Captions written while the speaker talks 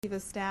of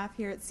staff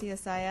here at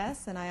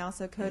CSIS, and I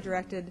also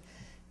co-directed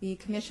the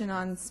Commission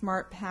on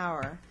Smart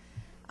Power.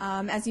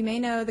 As you may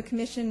know, the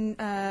Commission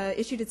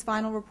issued its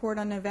final report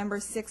on November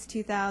 6,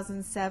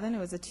 2007. It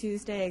was a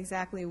Tuesday,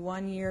 exactly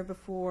 1 year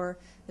before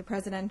the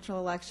presidential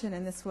election,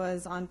 and this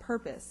was on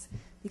purpose,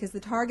 because the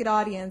target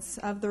audience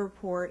of the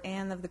report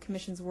and of the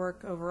Commission's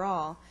work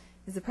overall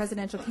is the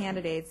presidential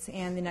candidates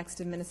and the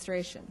next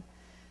administration.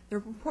 The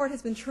report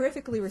has been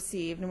terrifically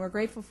received, and we're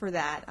grateful for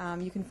that.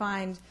 You can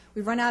find,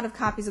 we've run out of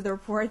copies of the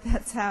report,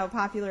 that's how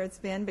popular it's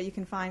been, but you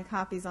can find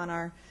copies on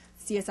our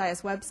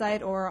CSIS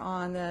website or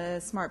on the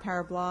Smart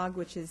Power blog,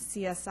 which is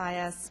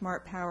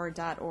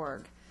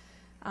csissmartpower.org.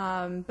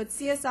 But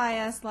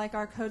CSIS, like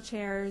our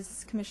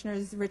co-chairs,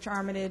 Commissioners Rich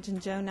Armitage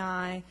and Joe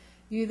Nye,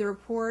 view the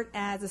report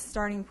as a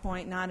starting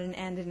point, not an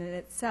end in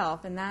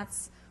itself, and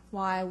that's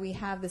why we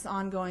have this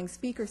ongoing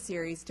speaker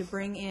series to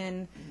bring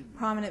in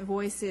prominent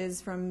voices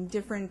from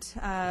different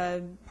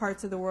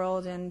parts of the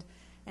world and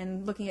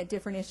looking at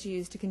different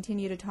issues to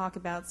continue to talk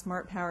about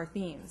smart power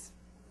themes.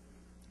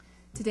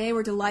 Today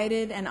we're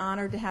delighted and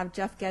honored to have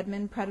Jeff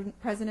Gedmin,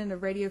 President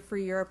of Radio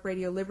Free Europe,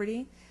 Radio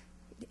Liberty,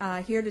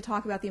 here to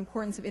talk about the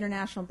importance of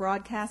international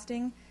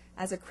broadcasting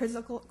as a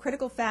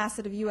critical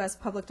facet of U.S.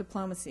 public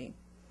diplomacy.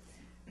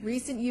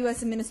 Recent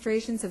U.S.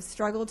 administrations have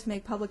struggled to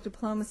make public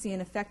diplomacy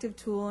an effective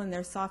tool in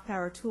their soft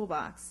power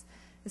toolbox.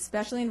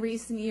 Especially in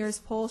recent years,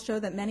 polls show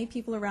that many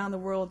people around the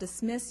world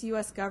dismiss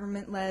U.S.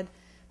 government-led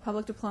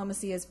public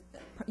diplomacy as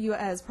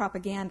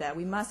propaganda.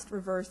 We must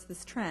reverse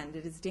this trend.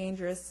 It is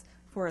dangerous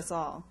for us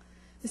all.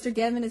 Mr.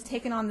 Gedmin has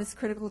taken on this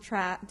critical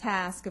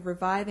task of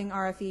reviving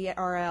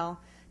RFE-RL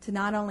to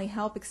not only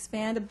help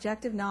expand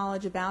objective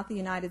knowledge about the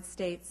United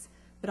States,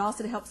 but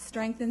also to help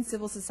strengthen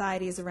civil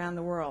societies around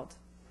the world.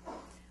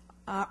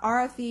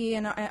 RFE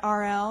and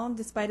RL,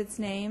 despite its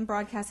name,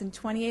 broadcasts in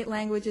 28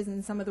 languages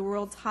in some of the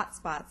world's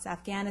hotspots: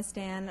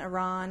 Afghanistan,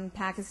 Iran,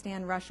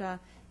 Pakistan, Russia,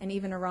 and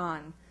even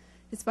Iran.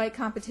 Despite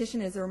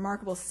competition, it is a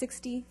remarkable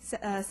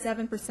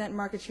 67%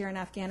 market share in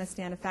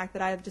Afghanistan, a fact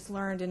that I have just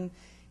learned in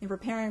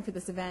preparing for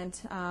this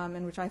event,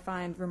 and which I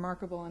find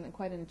remarkable and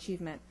quite an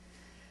achievement.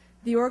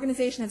 The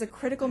organization has a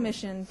critical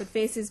mission, but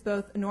faces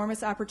both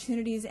enormous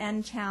opportunities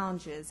and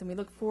challenges, and we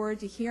look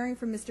forward to hearing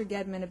from Mr.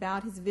 Gedmin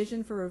about his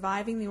vision for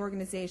reviving the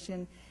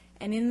organization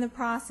and, in the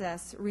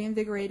process,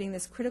 reinvigorating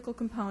this critical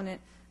component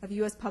of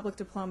U.S. public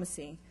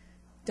diplomacy.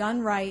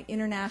 Done right,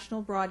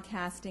 international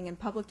broadcasting and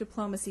public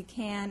diplomacy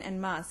can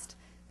and must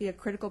be a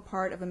critical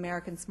part of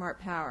American smart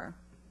power.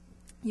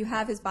 You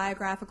have his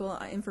biographical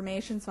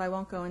information, so I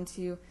won't go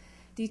into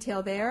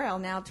detail there. I'll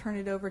now turn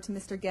it over to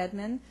Mr.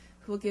 Gedmin,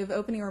 who will give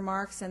opening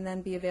remarks and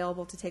then be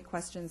available to take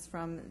questions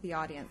from the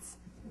audience.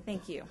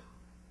 Thank you.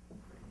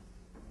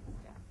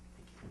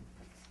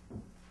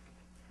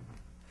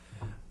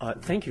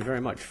 Thank you very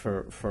much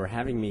for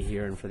having me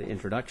here and for the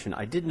introduction.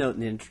 I did note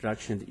in the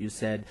introduction that you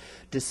said,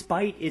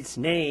 despite its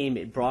name,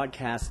 it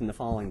broadcasts in the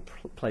following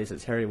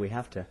places. Harry, we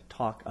have to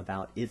talk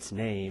about its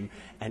name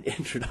and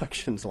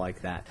introductions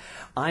like that.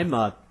 I'm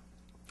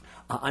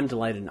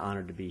delighted and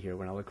honored to be here.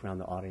 When I look around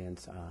the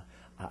audience,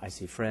 I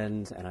see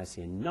friends, and I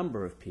see a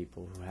number of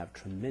people who have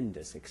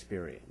tremendous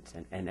experience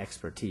and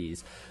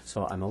expertise.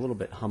 So I'm a little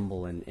bit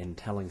humble in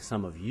telling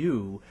some of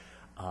you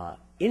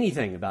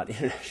anything about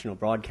international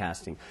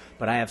broadcasting.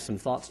 But I have some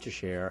thoughts to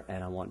share,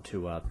 and I want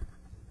to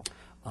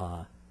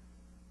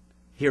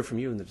hear from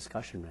you in the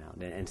discussion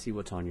round and see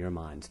what's on your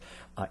minds.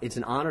 It's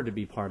an honor to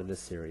be part of this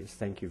series.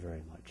 Thank you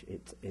very much.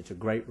 It's a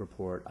great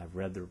report. I've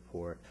read the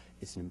report.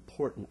 It's an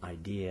important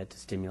idea to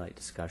stimulate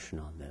discussion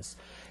on this.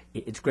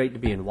 It's great to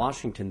be in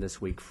Washington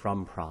this week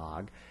from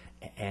Prague,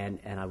 and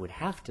I would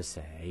have to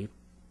say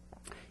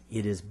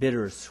it is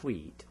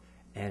bittersweet,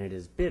 and it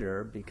is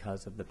bitter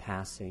because of the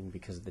passing,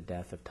 because of the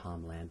death of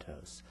Tom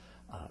Lantos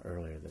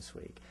earlier this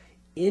week.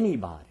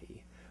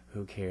 Anybody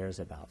who cares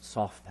about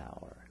soft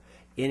power,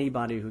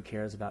 anybody who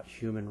cares about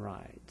human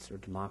rights or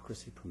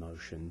democracy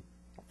promotion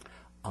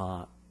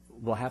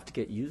will have to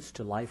get used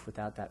to life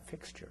without that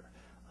fixture.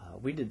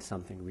 We did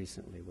something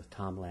recently with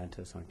Tom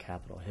Lantos on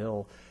Capitol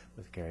Hill,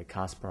 with Garry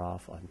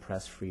Kasparov on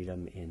press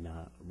freedom in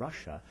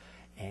Russia,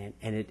 and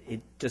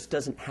it just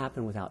doesn't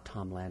happen without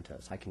Tom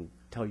Lantos. I can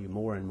tell you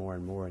more and more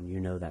and more, and you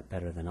know that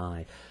better than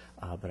I,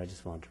 but I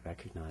just wanted to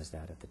recognize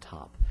that at the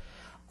top.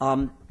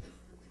 Let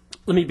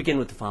me begin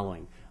with the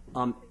following.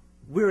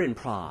 We're in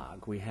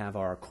Prague. We have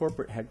our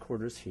corporate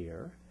headquarters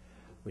here.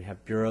 We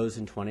have bureaus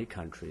in 20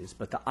 countries,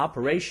 but the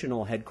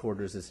operational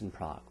headquarters is in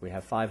Prague. We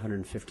have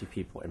 550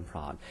 people in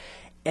Prague.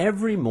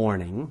 Every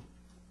morning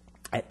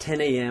at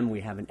 10 a.m.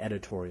 we have an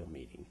editorial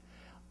meeting.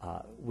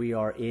 We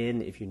are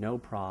in, if you know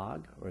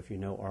Prague, or if you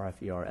know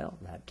RFE-RL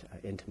that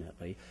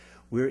intimately,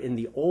 we're in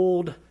the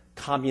old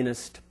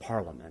communist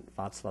parliament.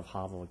 Václav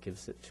Havel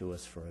gives it to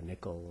us for a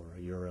nickel or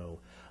a euro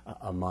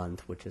a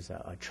month, which is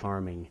a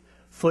charming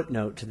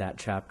footnote to that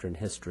chapter in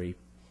history.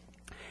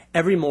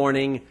 Every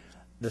morning,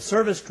 the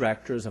service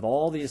directors of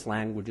all these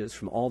languages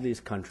from all these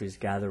countries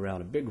gather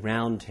around a big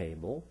round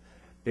table,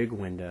 big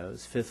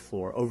windows, 5th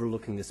floor,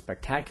 overlooking this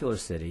spectacular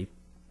city,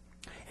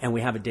 and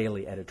we have a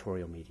daily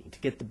editorial meeting to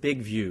get the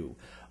big view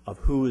of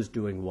who is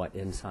doing what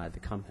inside the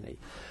company.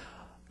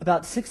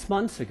 About 6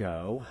 months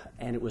ago,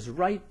 and it was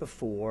right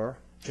before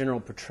General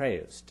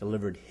Petraeus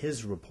delivered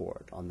his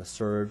report on the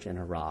surge in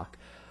Iraq,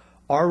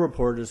 our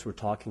reporters were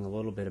talking a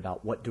little bit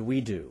about what do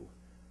we do?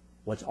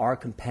 What's our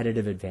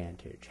competitive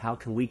advantage? How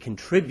can we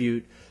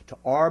contribute to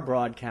our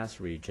broadcast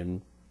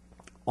region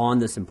on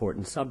this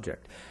important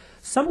subject?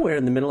 Somewhere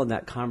in the middle of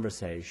that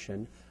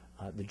conversation,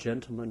 the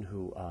gentleman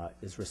who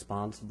is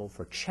responsible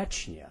for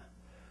Chechnya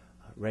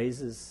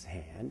raises his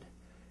hand.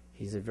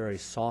 He's a very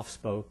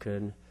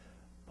soft-spoken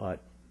but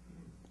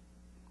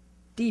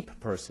deep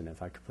person,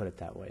 if I could put it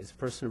that way. He's a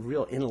person of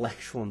real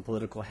intellectual and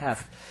political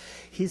heft.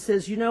 He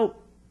says, you know,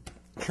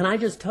 can I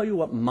just tell you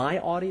what my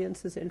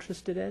audience is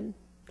interested in?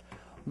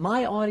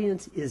 My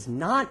audience is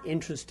not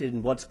interested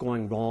in what's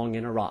going wrong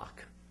in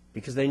Iraq,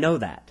 because they know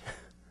that,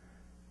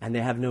 and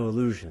they have no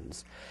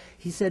illusions.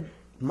 He said,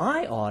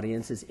 my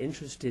audience is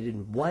interested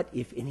in what,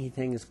 if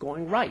anything, is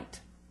going right.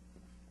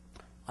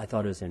 I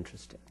thought it was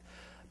interesting.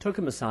 I took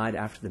him aside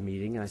after the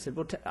meeting, and I said,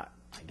 well,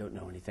 I don't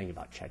know anything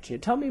about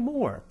Chechnya. Tell me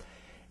more.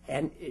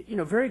 And, you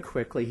know, very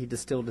quickly he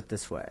distilled it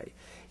this way.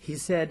 He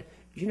said,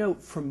 you know,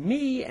 for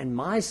me and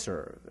my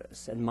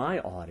service and my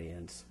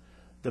audience,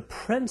 the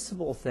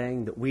principal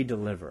thing that we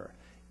deliver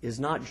is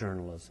not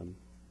journalism,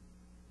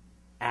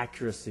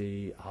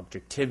 accuracy,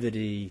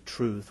 objectivity,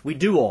 truth. We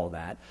do all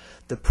that.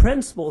 The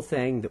principal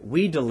thing that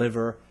we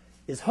deliver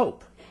is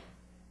hope.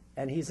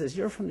 And he says,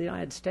 you're from the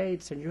United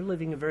States and you're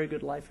living a very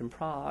good life in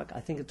Prague. I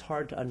think it's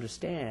hard to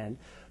understand,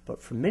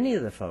 but for many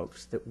of the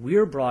folks that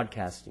we're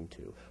broadcasting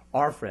to,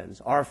 our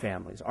friends, our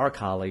families, our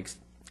colleagues,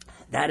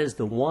 that is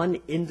the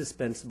one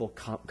indispensable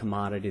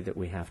commodity that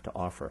we have to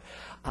offer.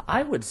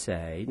 I would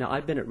say, now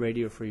I've been at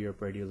Radio Free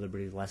Europe, Radio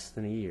Liberty less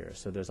than a year,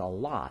 so there's a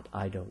lot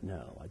I don't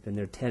know. I've been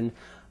there 10,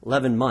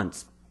 11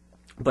 months.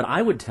 But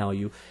I would tell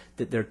you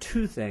that there are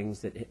two things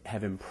that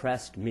have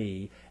impressed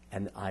me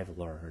and that I've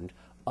learned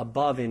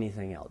above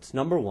anything else.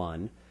 Number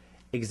one,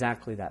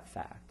 exactly that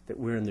fact, that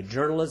we're in the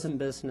journalism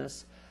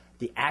business,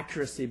 the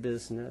accuracy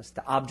business,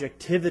 the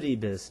objectivity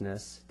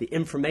business, the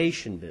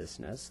information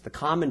business, the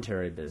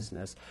commentary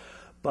business,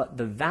 but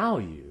the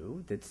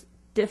value that's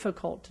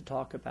difficult to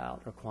talk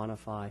about or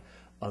quantify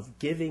of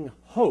giving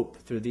hope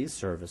through these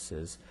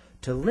services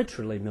to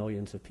literally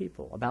millions of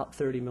people, about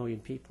 30 million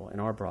people in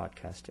our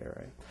broadcast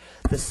area.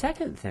 The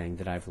second thing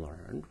that I've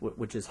learned,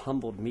 which has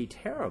humbled me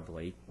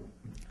terribly,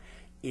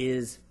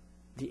 is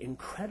the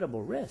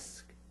incredible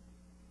risk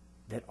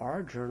that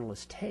our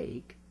journalists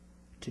take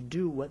to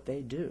do what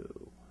they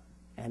do.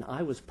 And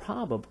I was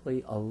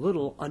probably a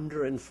little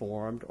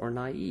underinformed or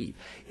naive.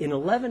 In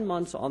 11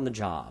 months on the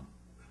job,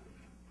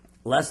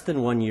 less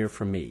than 1 year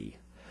for me,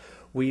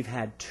 we've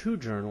had 2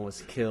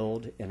 journalists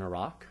killed in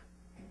Iraq.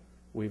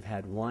 We've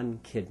had 1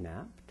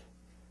 kidnapped.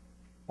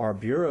 Our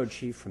bureau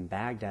chief from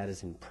Baghdad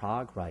is in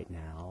Prague right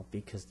now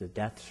because the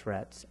death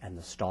threats and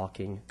the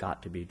stalking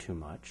got to be too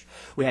much.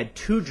 We had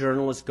 2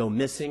 journalists go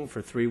missing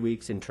for 3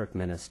 weeks in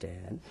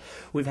Turkmenistan.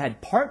 We've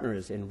had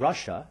partners in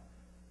Russia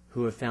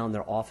who have found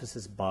their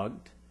offices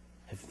bugged,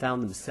 have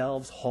found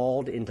themselves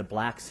hauled into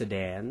black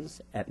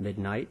sedans at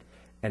midnight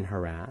and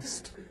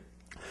harassed.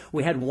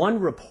 We had 1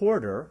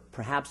 reporter,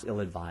 perhaps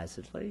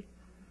ill-advisedly,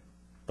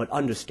 but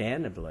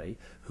understandably,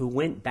 who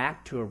went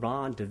back to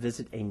Iran to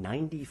visit a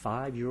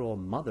 95-year-old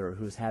mother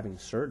who's having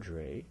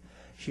surgery.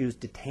 She was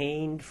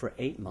detained for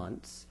 8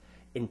 months,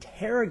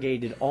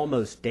 interrogated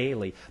almost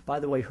daily. By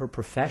the way, her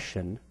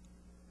profession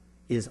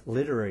is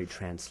literary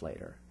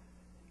translator,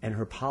 and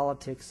her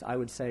politics, I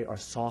would say, are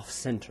soft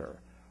center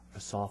or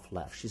soft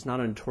left. She's not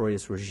a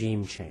notorious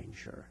regime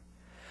changer.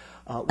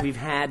 We've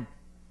had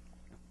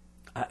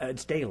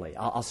it's daily.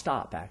 I'll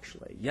stop,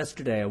 actually.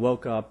 Yesterday, I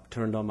woke up,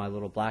 turned on my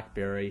little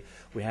BlackBerry.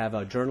 We have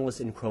a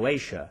journalist in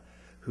Croatia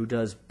who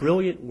does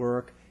brilliant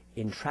work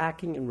in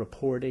tracking and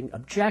reporting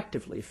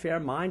objectively,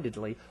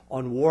 fair-mindedly,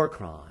 on war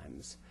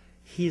crimes.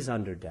 He's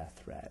under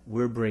death threat.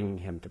 We're bringing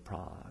him to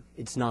Prague.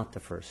 It's not the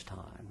first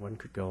time. One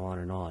could go on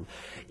and on.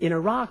 In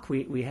Iraq,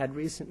 we had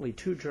recently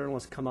 2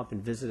 journalists come up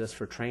and visit us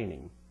for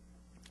training.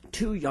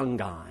 2 young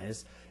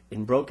guys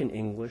in broken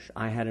English.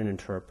 I had an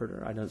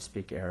interpreter. I don't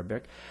speak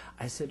Arabic.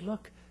 I said,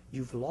 look,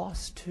 you've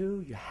lost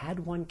 2. You had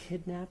 1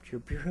 kidnapped.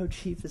 Your bureau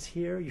chief is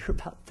here. You're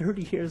about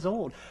 30 years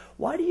old.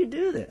 Why do you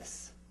do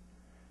this?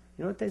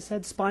 You know what they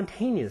said?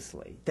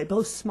 Spontaneously. They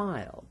both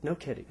smiled. No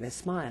kidding. They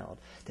smiled.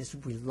 They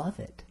said, we love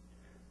it.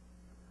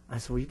 I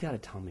said, well, you've got to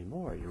tell me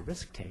more. You're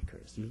risk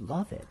takers. You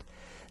love it.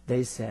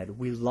 They said,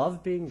 we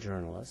love being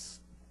journalists.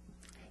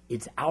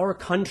 It's our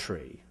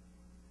country.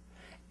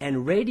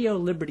 And Radio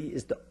Liberty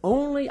is the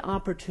only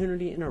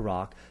opportunity in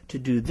Iraq to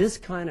do this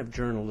kind of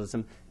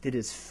journalism that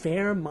is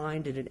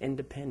fair-minded and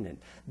independent,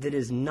 that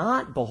is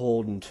not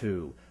beholden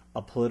to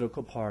a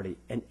political party,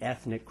 an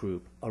ethnic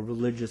group, a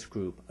religious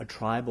group, a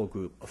tribal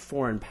group, a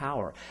foreign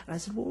power. And I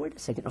said, well, wait a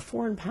second, a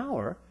foreign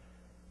power?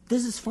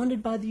 This is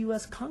funded by the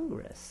U.S.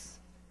 Congress.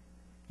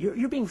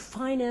 You're being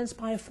financed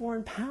by a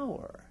foreign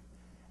power.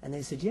 And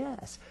they said,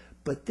 yes,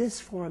 but this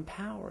foreign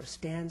power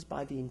stands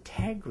by the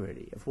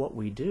integrity of what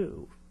we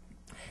do.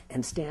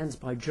 and stands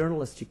by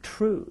journalistic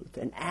truth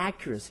and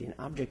accuracy and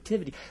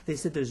objectivity. They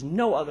said there's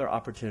no other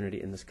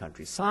opportunity in this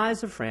country.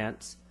 Size of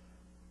France,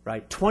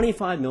 right?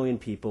 25 million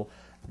people,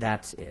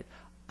 that's it.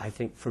 I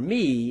think for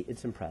me,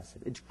 it's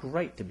impressive. It's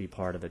great to be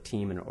part of a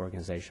team and an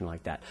organization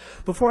like that.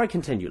 Before I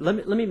continue,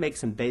 let me make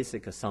some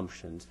basic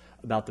assumptions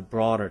about the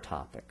broader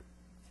topic.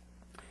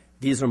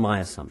 These are my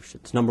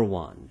assumptions. Number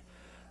one,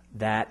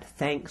 that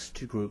thanks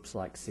to groups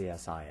like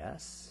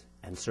CSIS,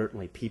 and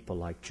certainly people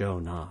like Joe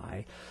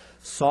Nye,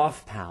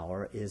 soft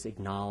power is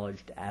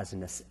acknowledged as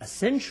an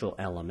essential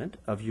element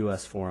of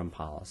U.S. foreign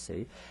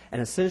policy, an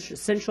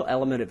essential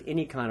element of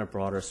any kind of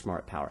broader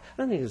smart power. I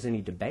don't think there's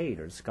any debate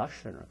or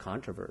discussion or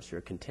controversy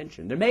or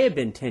contention. There may have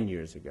been 10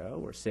 years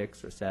ago, or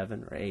 6 or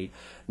 7 or 8,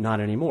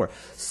 not anymore.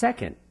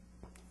 Second,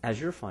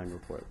 as your fine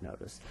report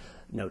notes,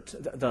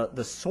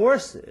 the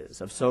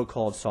sources of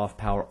so-called soft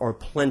power are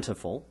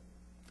plentiful,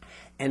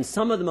 and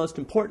some of the most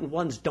important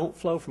ones don't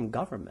flow from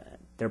government.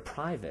 They're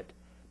private.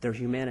 They're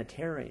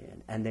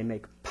humanitarian, and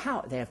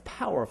they have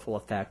powerful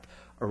effect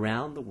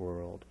around the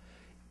world,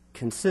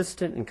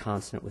 consistent and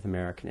consonant with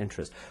American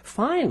interests.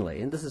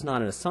 Finally, and this is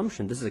not an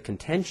assumption, this is a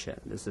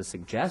contention, this is a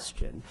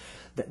suggestion,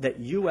 that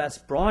U.S.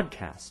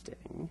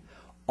 broadcasting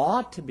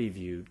ought to be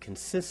viewed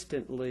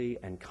consistently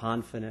and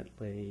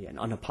confidently and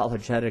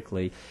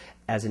unapologetically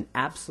as an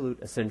absolute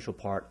essential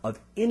part of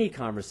any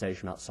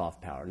conversation about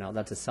soft power. Now,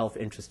 that's a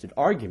self-interested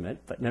argument,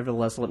 but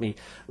nevertheless, let me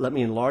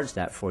enlarge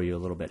that for you a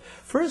little bit.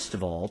 First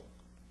of all,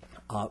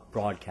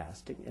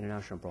 broadcasting,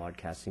 international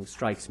broadcasting,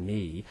 strikes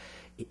me,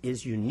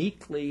 is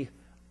uniquely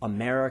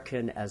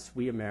American, as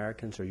we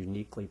Americans are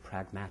uniquely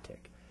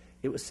pragmatic.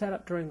 It was set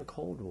up during the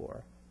Cold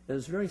War. It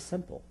was very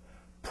simple.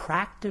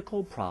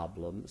 Practical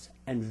problems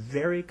and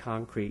very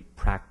concrete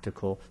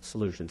practical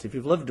solutions. If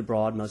you've lived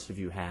abroad, most of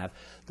you have,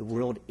 the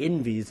world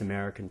envies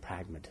American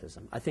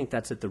pragmatism. I think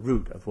that's at the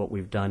root of what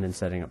we've done in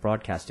setting up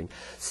broadcasting.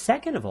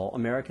 Second of all,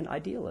 American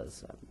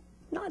idealism.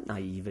 Not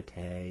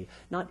naivete,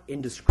 not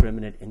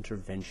indiscriminate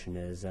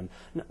interventionism,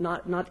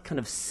 not kind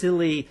of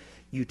silly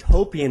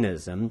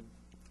utopianism,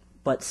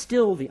 but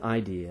still the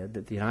idea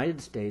that the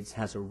United States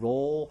has a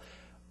role,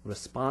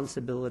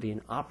 responsibility, and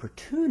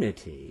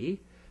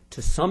opportunity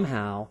to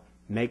somehow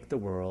make the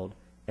world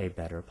a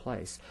better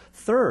place.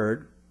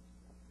 Third,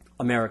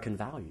 American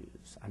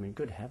values. I mean,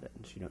 good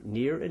heavens,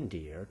 near and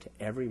dear to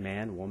every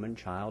man, woman,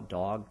 child,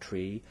 dog,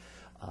 tree,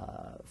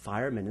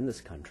 firemen in this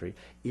country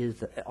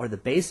are the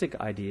basic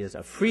ideas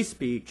of free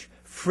speech,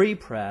 free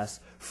press,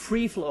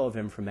 free flow of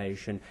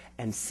information,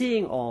 and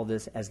seeing all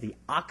this as the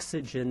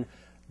oxygen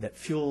that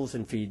fuels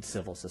and feeds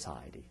civil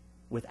society.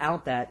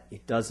 Without that,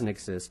 it doesn't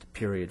exist,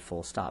 period,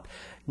 full stop.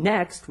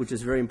 Next, which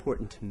is very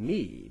important to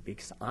me,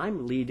 because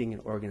I'm leading an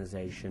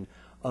organization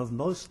of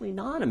mostly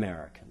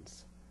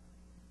non-Americans.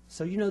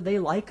 So, they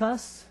like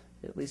us,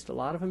 at least a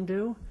lot of them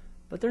do,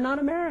 but they're not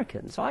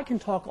American. So I can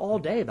talk all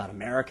day about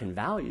American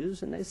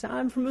values, and they say,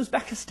 I'm from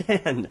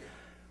Uzbekistan,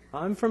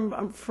 I'm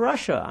from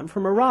Russia, I'm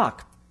from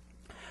Iraq.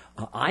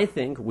 I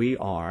think we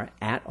are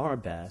at our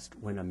best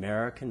when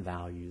American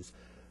values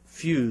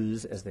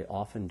fuse, as they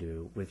often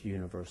do, with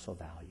universal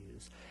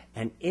values.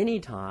 And any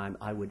time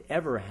I would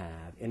ever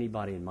have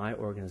anybody in my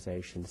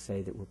organization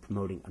say that we're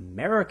promoting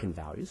American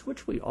values,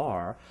 which we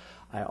are,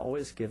 I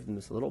always give them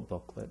this little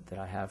booklet that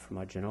I have from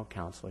my general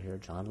counsel here,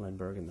 John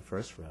Lindbergh, in the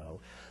first row.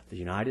 The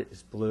United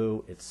is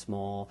blue, it's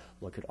small.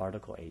 Look at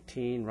Article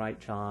 18, right,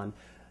 John?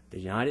 The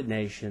United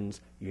Nations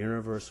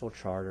Universal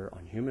Charter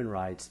on Human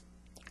Rights,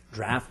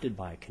 drafted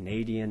by a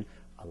Canadian,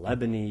 a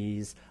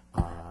Lebanese,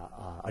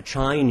 a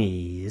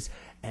Chinese,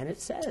 and it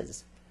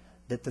says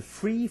that the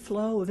free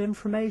flow of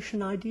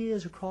information,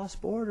 ideas across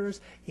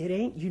borders, it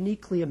ain't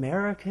uniquely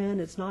American,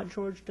 it's not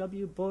George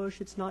W. Bush,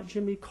 it's not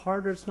Jimmy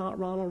Carter, it's not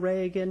Ronald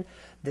Reagan,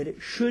 that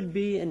it should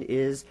be and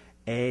is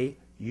a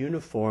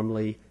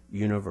uniformly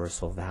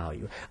universal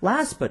value.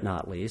 Last but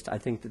not least, I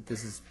think that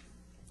this is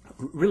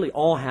really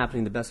all happening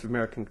in the best of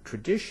American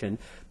tradition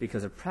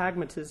because of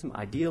pragmatism,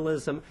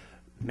 idealism,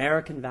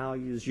 American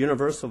values,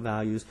 universal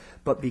values,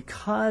 but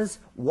because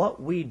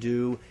what we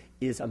do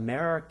is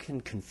American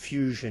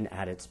confusion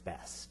at its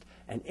best.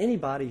 And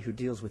anybody who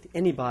deals with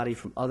anybody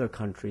from other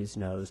countries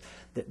knows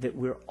that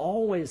we're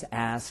always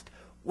asked,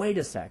 wait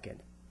a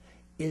second,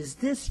 is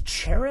this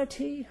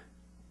charity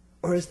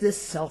or is this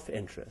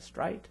self-interest,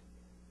 right?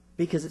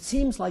 Because it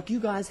seems like you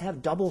guys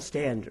have double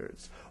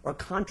standards or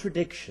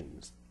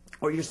contradictions,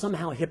 or you're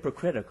somehow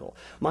hypocritical.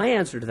 My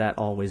answer to that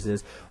always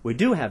is, we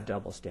do have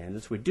double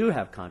standards, we do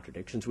have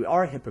contradictions, we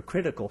are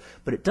hypocritical,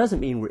 but it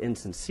doesn't mean we're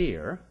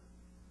insincere.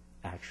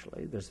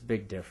 Actually, there's a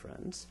big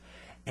difference.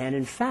 And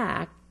in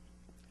fact,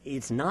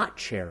 it's not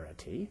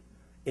charity,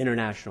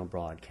 international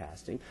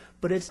broadcasting,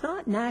 but it's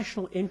not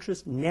national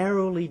interest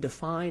narrowly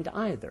defined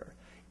either.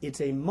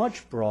 It's a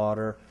much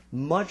broader,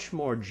 much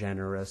more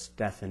generous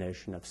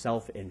definition of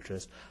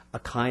self-interest, a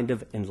kind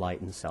of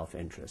enlightened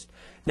self-interest.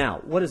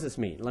 Now, what does this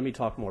mean? Let me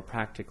talk more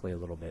practically a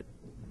little bit.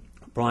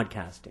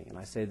 Broadcasting, and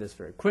I say this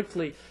very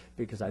quickly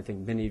because I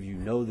think many of you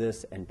know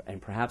this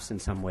and perhaps in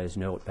some ways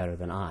know it better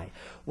than I.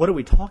 What are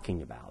we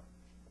talking about?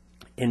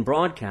 In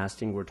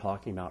broadcasting, we're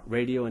talking about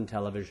Radio and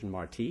Television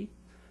Marti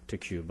to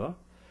Cuba.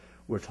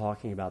 We're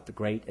talking about the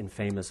great and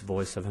famous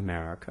Voice of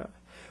America.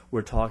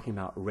 We're talking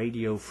about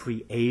Radio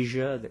Free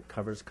Asia that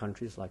covers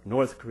countries like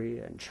North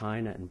Korea and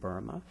China and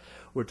Burma.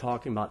 We're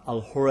talking about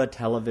Al Hurra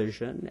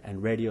Television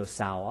and Radio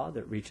Sawa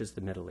that reaches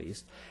the Middle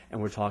East.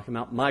 And we're talking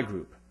about my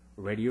group,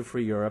 Radio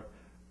Free Europe,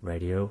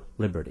 Radio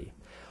Liberty.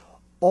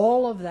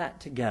 All of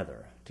that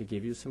together, to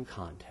give you some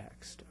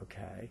context,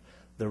 okay,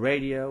 the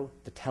radio,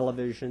 the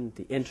television,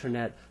 the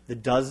internet, the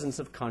dozens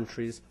of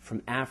countries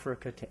from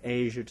Africa to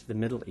Asia to the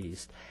Middle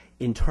East,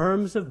 in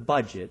terms of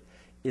budget,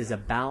 is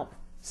about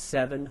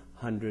 $700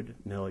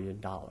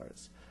 million.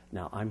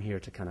 Now, I'm here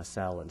to kind of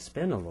sell and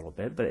spin a little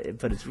bit,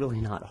 but it's really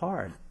not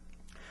hard.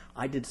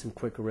 I did some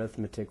quick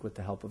arithmetic with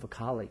the help of a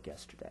colleague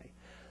yesterday.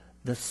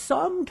 The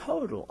sum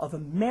total of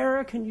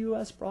American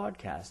U.S.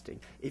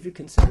 broadcasting, if you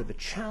consider the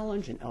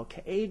challenge in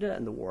Al-Qaeda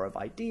and the war of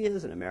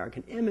ideas and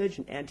American image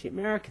and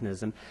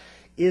anti-Americanism,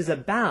 is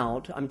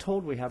about, I'm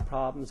told we have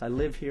problems. I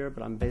live here,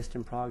 but I'm based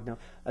in Prague now.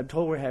 I'm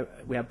told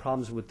we have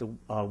problems with the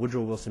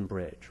Woodrow Wilson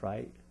Bridge,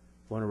 right?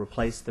 Want to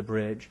replace the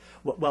bridge.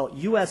 Well,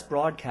 U.S.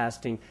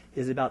 broadcasting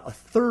is about a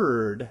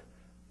third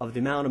of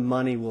the amount of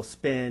money we'll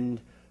spend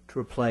to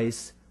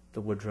replace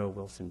the Woodrow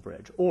Wilson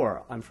Bridge.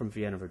 Or, I'm from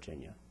Vienna,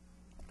 Virginia.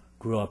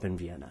 Grew up in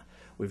Vienna.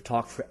 We've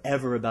talked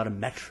forever about a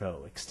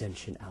metro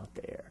extension out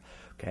there.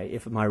 Okay,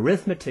 if my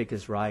arithmetic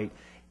is right,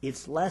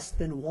 it's less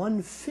than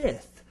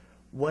 1/5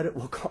 what it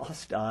will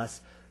cost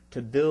us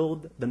to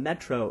build the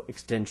metro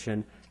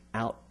extension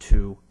out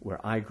to where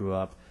I grew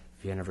up,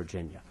 Vienna,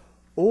 Virginia.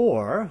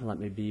 Or, let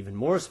me be even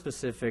more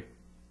specific,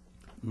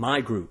 my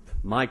group,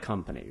 my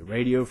company,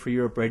 Radio Free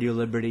Europe, Radio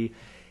Liberty,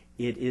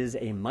 it is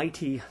a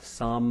mighty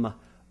sum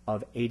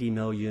of $80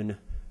 million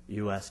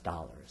US.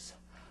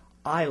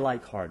 I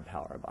like hard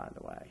power, by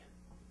the way.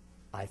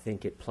 I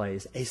think it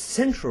plays a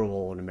central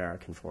role in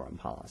American foreign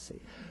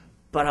policy.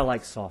 But I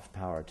like soft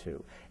power,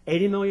 too.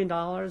 $80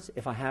 million,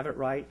 if I have it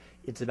right,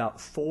 it's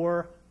about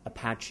 4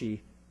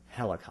 Apache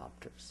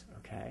helicopters,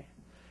 okay?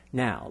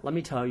 Now, let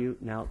me tell you,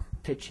 now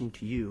pitching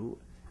to you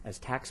as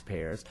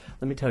taxpayers,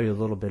 let me tell you a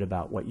little bit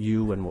about what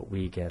you and what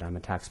we get. I'm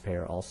a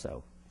taxpayer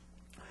also.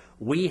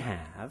 We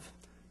have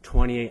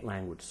 28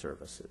 language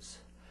services.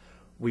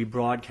 We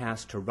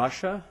broadcast to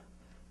Russia,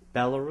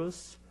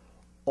 Belarus,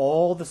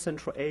 all the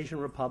Central Asian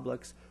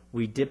republics.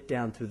 We dip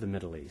down through the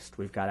Middle East.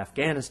 We've got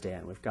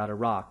Afghanistan, we've got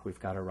Iraq, we've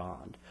got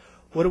Iran.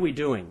 What are we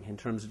doing in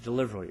terms of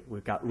delivery?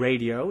 We've got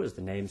radio, as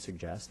the name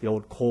suggests, the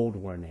old Cold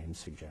War name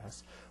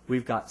suggests.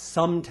 We've got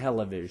some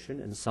television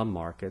in some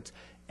markets,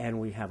 and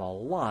we have a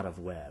lot of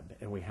web,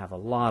 and we have a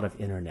lot of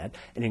internet,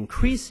 and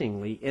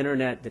increasingly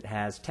internet that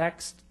has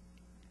text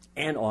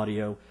and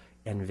audio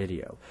and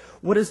video.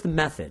 What is the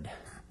method?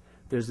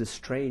 There's this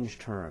strange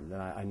term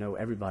that I know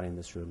everybody in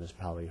this room has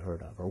probably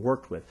heard of or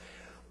worked with.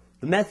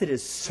 The method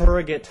is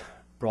surrogate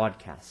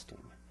broadcasting.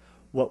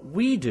 What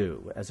we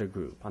do as a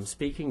group, I'm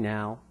speaking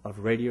now of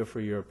Radio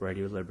Free Europe,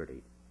 Radio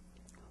Liberty.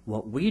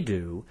 What we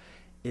do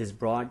is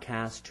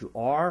broadcast to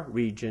our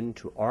region,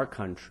 to our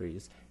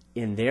countries,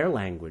 in their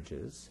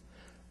languages,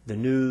 the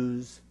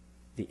news,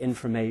 the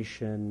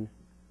information,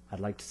 I'd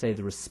like to say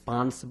the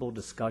responsible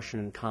discussion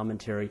and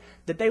commentary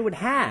that they would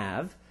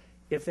have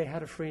if they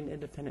had a free and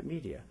independent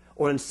media.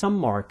 Or in some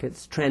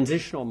markets,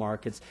 transitional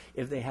markets,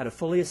 if they had a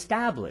fully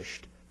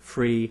established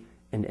free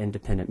and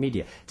independent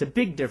media. It's a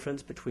big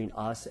difference between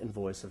us and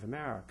Voice of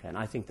America, and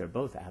I think they're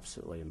both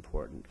absolutely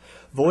important.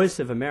 Voice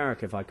of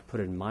America, if I could put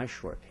it in my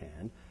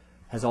shorthand,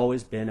 has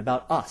always been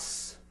about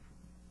us,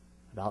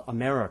 about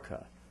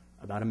America,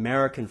 about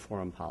American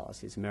foreign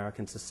policies,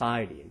 American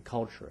society and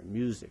culture and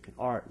music and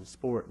art and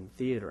sport and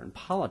theater and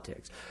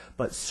politics.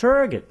 But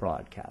surrogate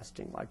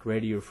broadcasting, like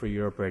Radio Free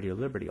Europe, Radio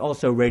Liberty,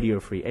 also Radio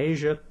Free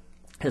Asia,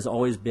 has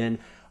always been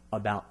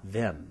about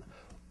them,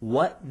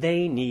 what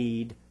they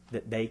need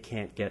that they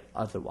can't get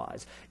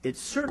otherwise. It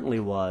certainly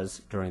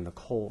was during the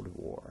Cold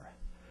War.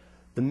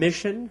 The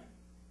mission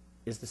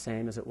is the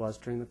same as it was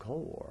during the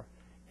Cold War.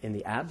 In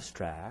the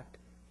abstract,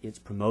 it's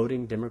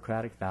promoting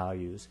democratic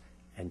values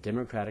and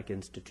democratic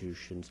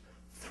institutions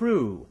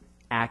through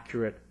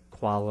accurate,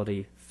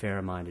 quality,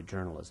 fair-minded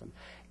journalism.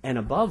 And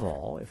above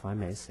all, if I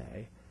may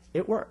say,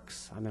 it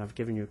works. I mean, I've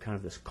given you kind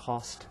of this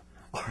cost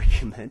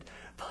argument,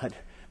 but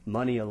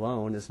money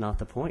alone is not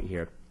the point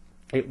here.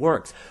 It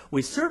works.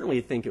 We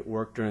certainly think it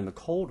worked during the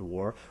Cold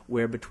War,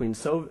 where between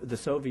the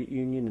Soviet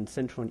Union and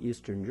Central and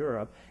Eastern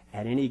Europe,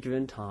 at any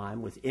given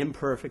time, with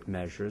imperfect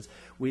measures,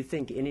 we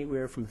think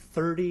anywhere from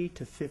 30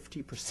 to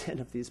 50%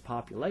 of these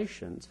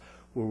populations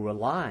were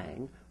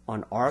relying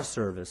on our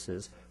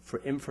services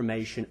for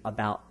information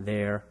about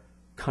their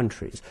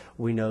countries.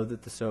 We know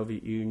that the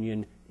Soviet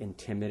Union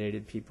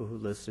intimidated people who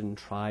listened,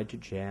 tried to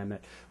jam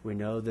it. We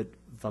know that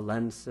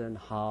Valensa and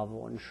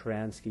Havel and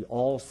Sharansky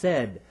all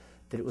said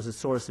that it was a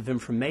source of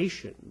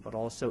information, but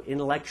also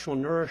intellectual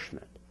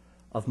nourishment,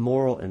 of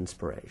moral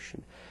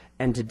inspiration.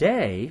 And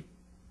today,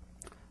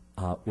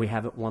 we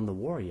haven't won the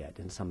war yet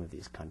in some of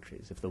these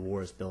countries, if the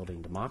war is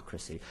building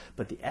democracy.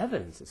 But the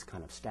evidence is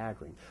kind of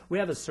staggering. We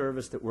have a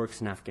service that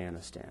works in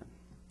Afghanistan.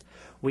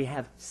 We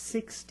have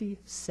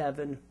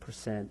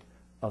 67%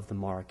 of the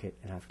market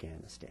in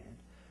Afghanistan.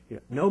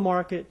 No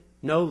market,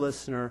 no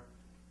listener,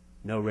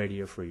 no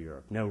Radio Free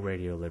Europe, no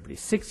Radio Liberty.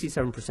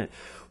 67%.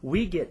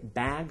 We get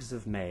bags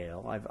of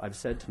mail. I've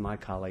said to my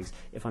colleagues,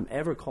 if I'm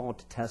ever called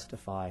to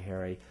testify,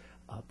 Harry,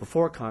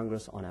 before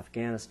Congress on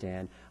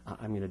Afghanistan,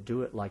 I'm going to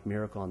do it like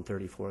Miracle on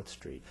 34th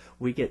Street.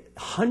 We get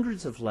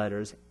hundreds of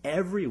letters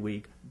every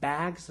week,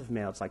 bags of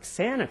mail. It's like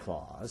Santa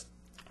Claus,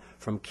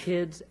 from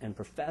kids and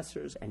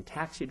professors and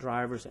taxi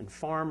drivers and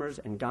farmers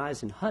and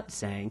guys in huts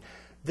saying,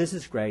 this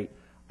is great,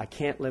 I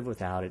can't live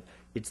without it.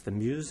 It's the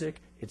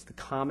music, it's the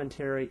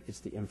commentary, it's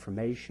the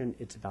information,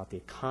 it's about the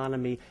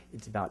economy,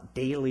 it's about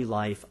daily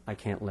life, I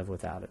can't live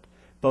without it.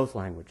 Both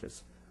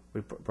languages we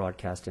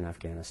broadcast in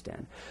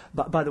Afghanistan.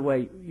 But by the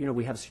way,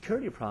 we have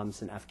security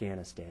problems in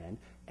Afghanistan,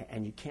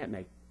 and you can't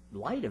make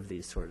light of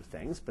these sort of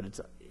things, but it's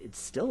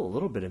still a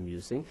little bit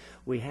amusing.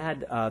 We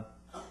had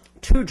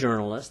 2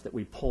 journalists that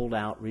we pulled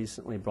out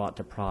recently, brought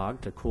to Prague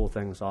to cool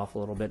things off a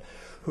little bit,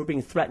 who were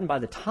being threatened by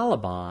the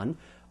Taliban.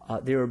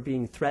 They were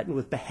being threatened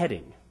with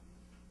beheading,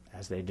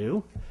 as they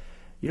do.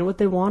 You know what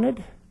they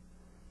wanted?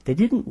 They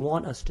didn't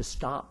want us to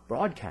stop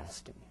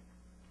broadcasting.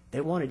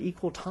 They wanted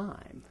equal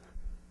time.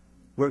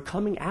 We're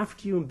coming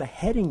after you and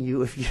beheading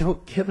you if you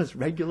don't give us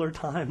regular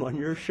time on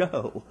your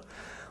show.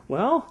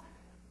 Well,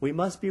 we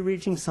must be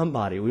reaching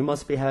somebody. We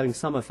must be having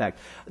some effect.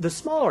 The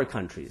smaller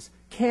countries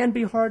can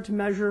be hard to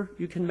measure.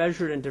 You can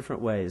measure it in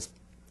different ways.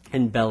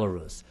 In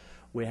Belarus,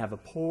 we have a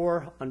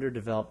poor,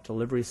 underdeveloped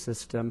delivery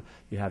system.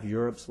 You have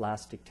Europe's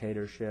last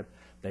dictatorship.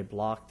 They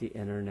block the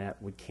internet.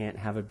 We can't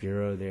have a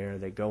bureau there.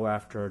 They go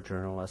after our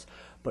journalists.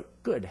 But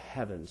good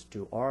heavens,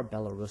 do our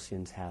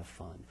Belarusians have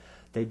fun.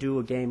 They do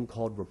a game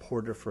called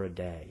Reporter for a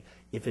Day.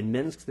 If in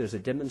Minsk there's a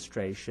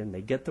demonstration,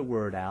 they get the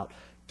word out.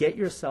 Get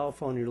your cell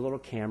phone, your little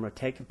camera,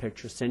 take a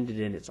picture, send it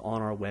in. It's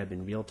on our web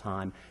in real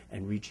time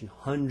and reaching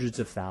hundreds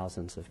of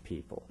thousands of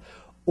people.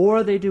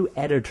 Or they do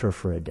Editor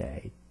for a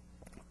Day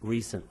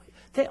recently.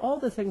 All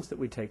the things that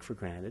we take for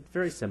granted,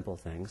 very simple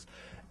things.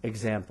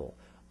 Example,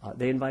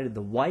 they invited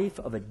the wife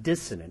of a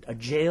dissident, a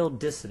jailed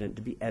dissident,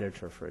 to be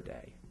editor for a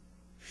day.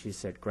 She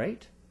said,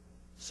 great.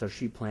 So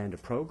she planned a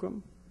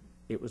program.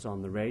 It was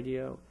on the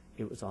radio.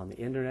 It was on the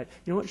internet.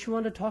 You know what she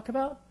wanted to talk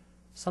about?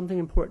 Something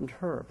important to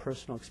her, a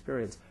personal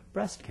experience,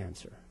 breast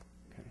cancer.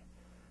 Okay.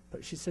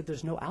 But she said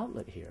there's no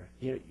outlet here.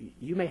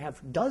 You may have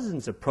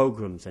dozens of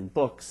programs and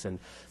books and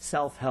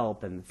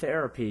self-help and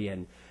therapy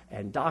and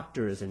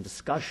doctors and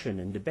discussion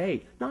and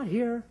debate. Not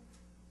here.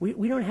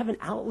 We don't have an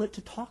outlet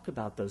to talk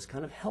about those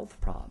kind of health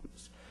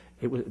problems.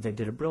 They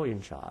did a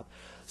brilliant job.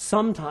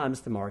 Sometimes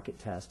the market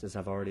test, as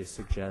I've already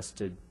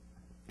suggested,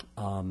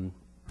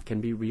 can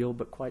be real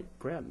but quite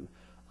grim.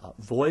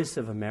 Voice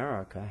of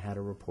America had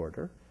a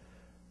reporter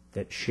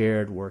that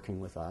shared working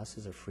with us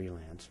as a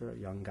freelancer, a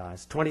young guy,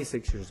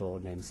 26 years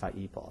old, named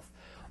Saipov.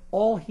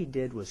 All he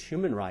did was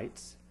human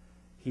rights.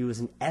 He was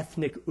an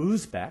ethnic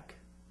Uzbek,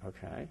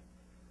 okay,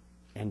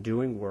 and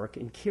doing work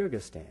in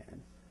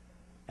Kyrgyzstan.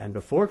 And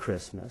before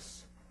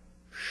Christmas,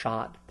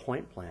 shot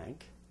point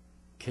blank,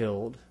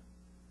 killed,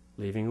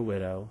 leaving a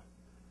widow,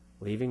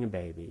 leaving a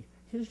baby.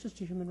 He was just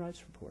a human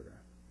rights reporter.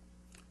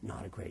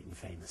 Not a great and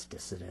famous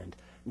dissident,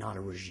 not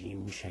a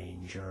regime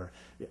changer,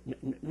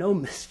 no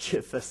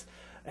mischievous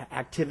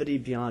activity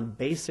beyond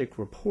basic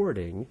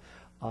reporting.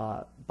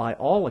 By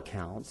all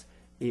accounts,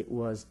 it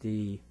was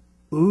the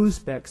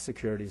Uzbek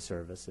security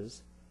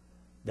services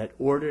that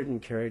ordered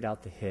and carried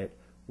out the hit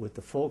with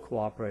the full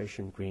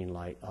cooperation green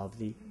light of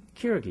the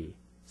Kyrgyz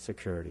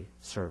security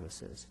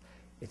services.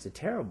 It's a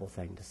terrible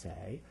thing to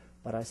say,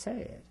 but I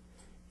say it.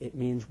 It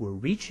means we're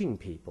reaching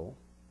people,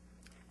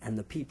 and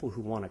the people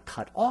who want to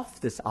cut off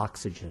this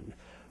oxygen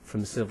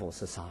from civil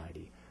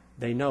society,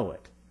 they know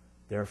it.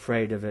 They're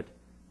afraid of it.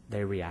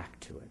 They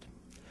react to it.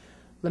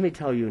 Let me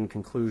tell you in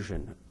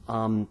conclusion,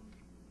 the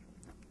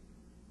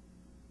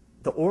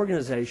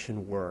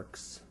organization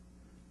works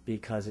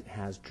because it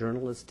has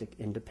journalistic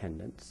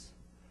independence,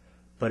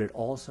 but it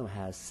also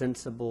has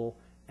sensible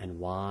and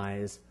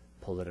wise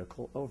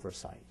political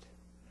oversight.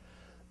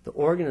 The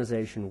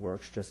organization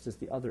works just as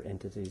the other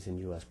entities in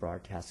U.S.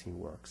 broadcasting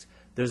works.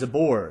 There's a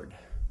board.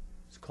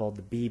 It's called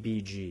the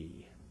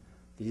BBG.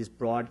 These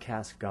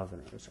broadcast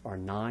governors are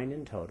 9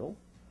 in total.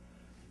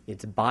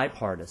 It's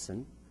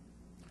bipartisan.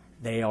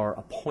 They are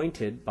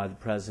appointed by the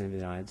President of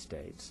the United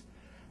States.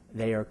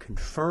 They are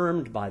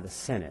confirmed by the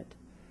Senate.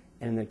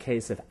 And in the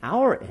case of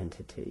our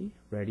entity,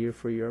 Radio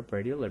Free Europe,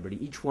 Radio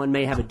Liberty, each one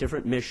may have a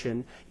different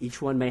mission,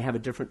 each one may have a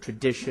different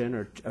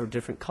tradition or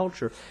different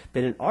culture,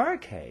 but in our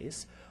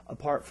case,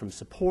 apart from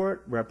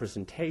support,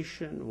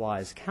 representation,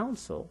 wise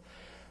counsel,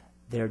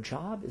 their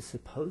job is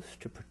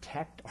supposed to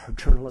protect our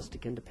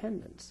journalistic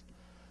independence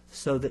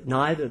so that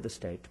neither the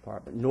State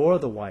Department, nor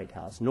the White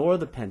House, nor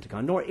the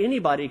Pentagon, nor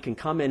anybody can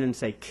come in and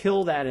say,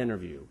 kill that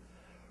interview,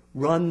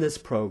 run this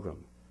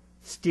program,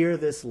 steer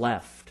this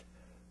left,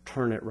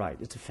 turn it right.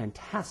 It's a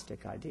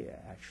fantastic idea,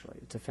 actually.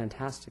 It's a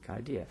fantastic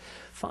idea.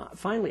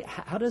 Finally,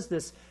 how does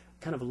this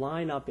kind of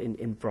line up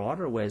in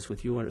broader ways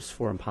with U.S.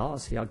 foreign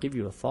policy, I'll give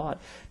you a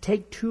thought.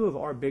 Take two of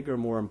our bigger,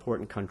 more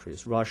important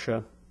countries,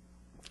 Russia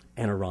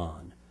and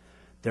Iran.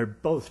 They're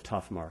both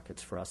tough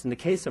markets for us. In the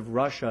case of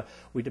Russia,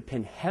 we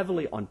depend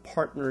heavily on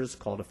partners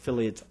called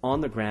affiliates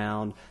on the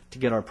ground to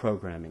get our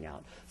programming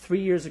out.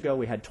 3 years ago,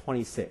 we had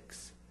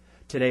 26.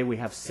 Today, we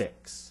have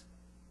 6.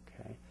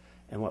 Okay?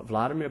 And what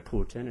Vladimir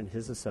Putin and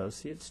his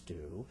associates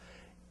do,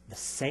 the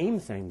same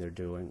thing they're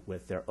doing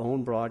with their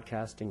own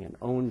broadcasting and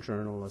own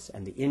journalists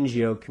and the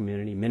NGO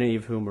community, many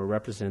of whom are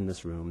represented in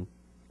this room,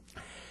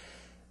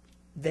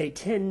 they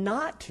tend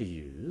not to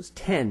use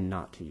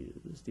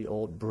the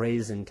old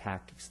brazen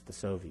tactics of the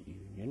Soviet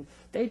Union.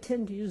 They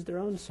tend to use their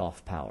own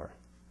soft power.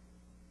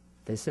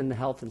 They send the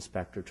health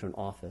inspector to an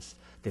office.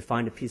 They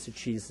find a piece of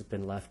cheese that's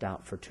been left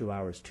out for 2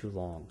 hours too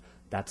long.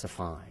 That's a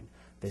fine.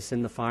 They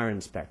send the fire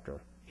inspector.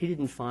 He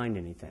didn't find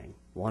anything.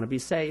 Want to be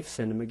safe?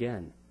 Send him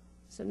again.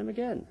 Send him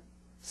again.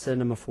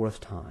 Send him a 4th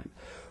time.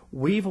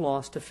 We've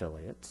lost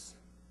affiliates.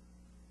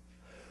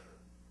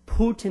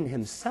 Putin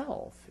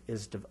himself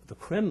is, the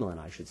Kremlin,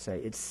 I should say,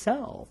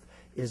 itself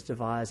is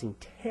devising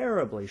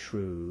terribly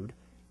shrewd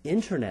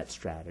internet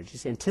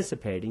strategies,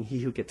 anticipating he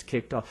who gets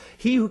kicked off,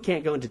 he who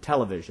can't go into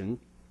television,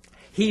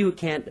 he who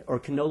can't or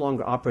can no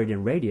longer operate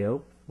in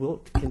radio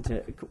will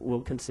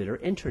consider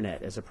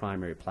internet as a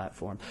primary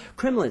platform.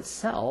 Kremlin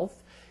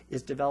itself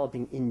is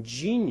developing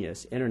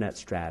ingenious internet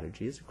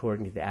strategies,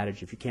 according to the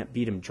adage, if you can't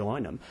beat them,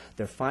 join them.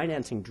 They're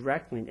financing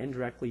directly and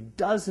indirectly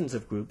dozens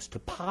of groups to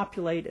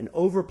populate and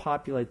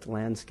overpopulate the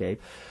landscape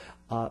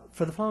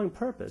for the following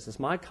purpose. As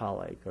my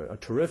colleague, a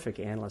terrific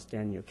analyst,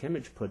 Daniel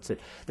Kimmage, puts it,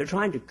 they're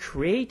trying to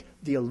create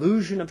the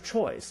illusion of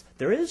choice.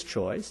 There is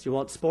choice. You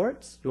want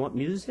sports? You want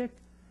music?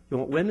 You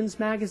want women's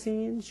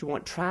magazines? You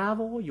want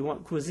travel? You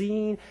want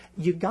cuisine?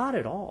 You got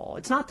it all.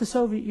 It's not the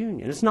Soviet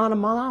Union. It's not a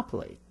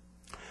monopoly.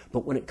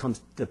 But when it comes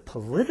to the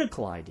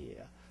political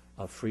idea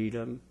of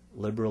freedom,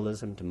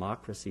 liberalism,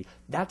 democracy,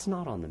 that's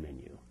not on the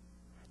menu.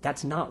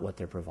 That's not what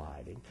they're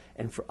providing.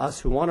 And for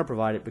us who want to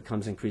provide it,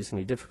 becomes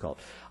increasingly difficult.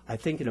 I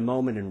think in a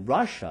moment in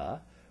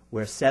Russia,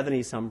 where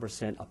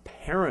 70-some%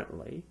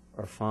 apparently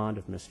are fond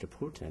of Mr.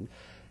 Putin,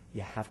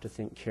 you have to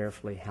think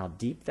carefully how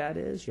deep that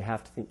is. You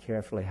have to think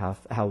carefully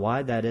how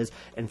wide that is.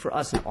 And for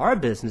us in our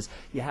business,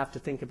 you have to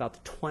think about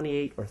the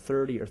 28 or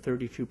 30 or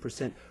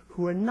 32%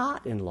 who are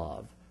not in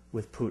love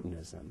with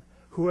Putinism,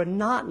 who are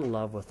not in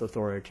love with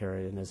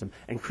authoritarianism,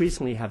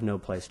 increasingly have no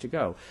place to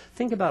go.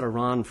 Think about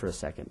Iran for a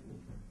second.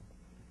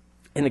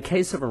 In the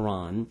case of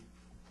Iran,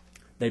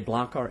 they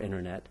block our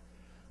internet,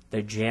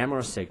 they jam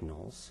our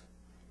signals,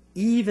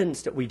 even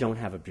still, we don't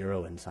have a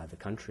bureau inside the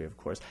country, of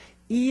course,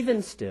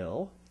 even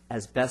still,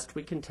 as best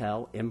we can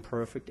tell,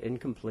 imperfect,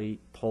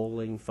 incomplete,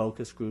 polling,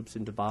 focus groups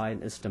in Dubai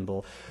and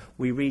Istanbul,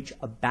 we reach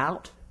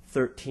about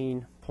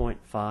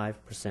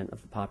 13.5%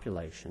 of the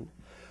population.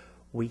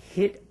 We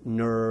hit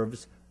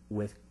nerves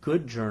with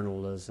good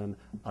journalism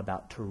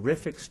about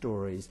terrific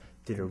stories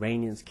that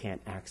Iranians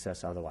can't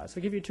access otherwise.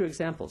 I'll give you 2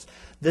 examples.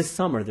 This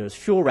summer, there was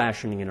fuel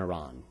rationing in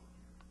Iran.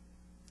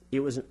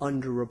 It was an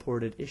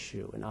underreported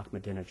issue in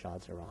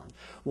Ahmadinejad's Iran.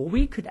 Well,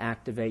 we could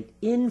activate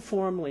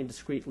informally and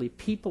discreetly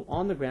people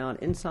on the ground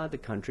inside the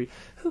country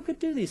who could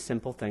do these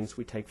simple things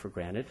we take for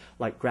granted,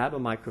 like grab a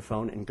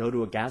microphone and go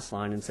to a gas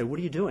line and say, what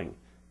are you doing?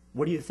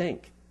 What do you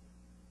think?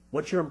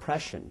 What's your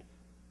impression?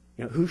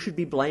 You know, who should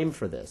be blamed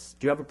for this?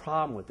 Do you have a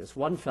problem with this?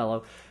 One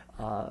fellow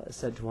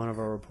said to one of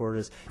our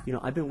reporters, you know,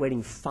 I've been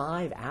waiting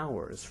 5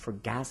 hours for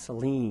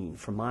gasoline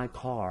for my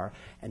car,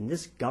 and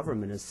this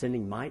government is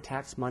sending my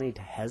tax money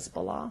to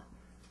Hezbollah?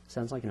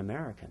 Sounds like an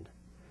American,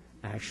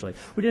 actually.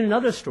 We did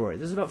another story.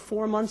 This is about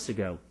 4 months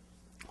ago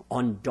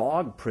on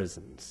dog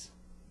prisons.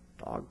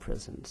 Dog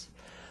prisons.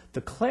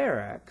 The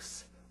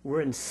clerics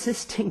were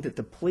insisting that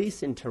the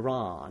police in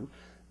Tehran,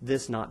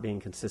 this not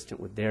being consistent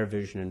with their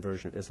vision and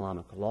version of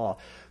Islamic law,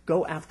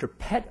 go after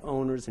pet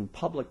owners in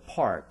public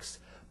parks,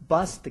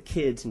 bust the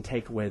kids, and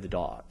take away the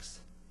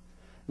dogs.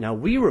 Now,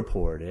 we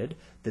reported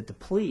that the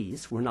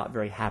police were not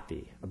very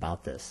happy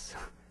about this,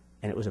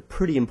 and it was a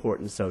pretty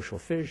important social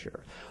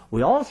fissure.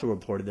 We also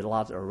reported that a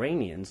lot of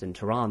Iranians in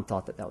Tehran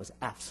thought that that was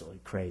absolutely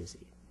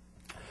crazy.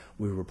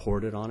 We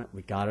reported on it.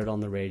 We got it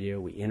on the radio.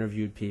 We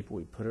interviewed people.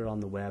 We put it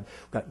on the web.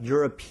 We got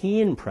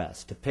European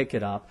press to pick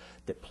it up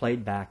that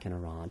played back in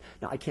Iran.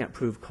 Now, I can't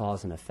prove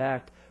cause and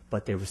effect,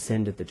 but they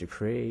rescinded the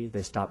decree.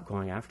 They stopped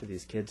going after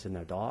these kids and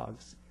their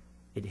dogs.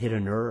 It hit a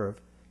nerve.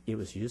 It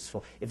was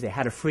useful. If they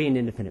had a free and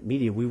independent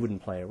media, we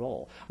wouldn't play a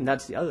role. And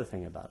that's the other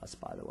thing about us,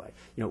 by the way.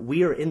 You know,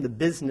 we are in the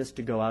business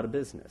to go out of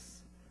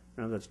business.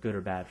 I don't know if that's good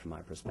or bad from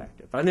my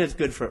perspective, but I think it's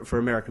good for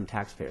American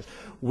taxpayers.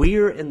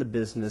 We're in the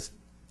business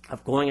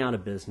of going out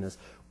of business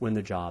when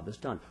the job is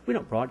done. We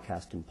don't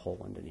broadcast in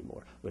Poland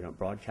anymore. We don't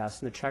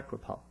broadcast in the Czech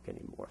Republic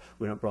anymore.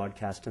 We don't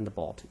broadcast in the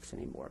Baltics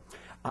anymore.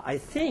 I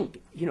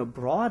think, you know,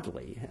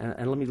 broadly,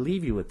 and let me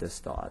leave you with this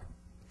thought,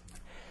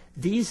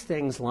 these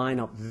things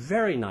line up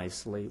very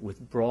nicely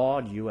with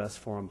broad U.S.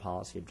 foreign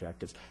policy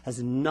objectives.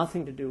 Has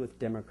nothing to do with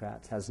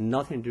Democrats, has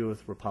nothing to do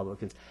with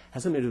Republicans,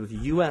 has something to do with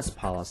U.S.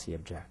 policy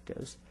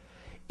objectives.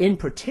 In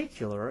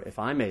particular, if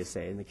I may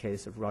say, in the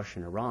case of Russia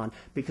and Iran,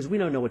 because we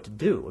don't know what to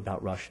do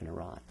about Russia and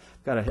Iran.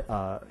 I've got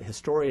a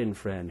historian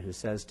friend who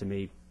says to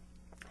me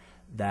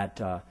that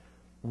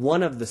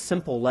one of the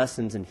simple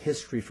lessons in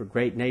history for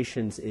great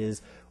nations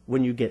is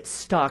when you get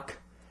stuck,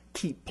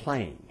 keep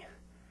playing.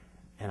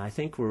 And I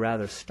think we're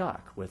rather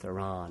stuck with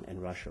Iran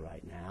and Russia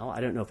right now.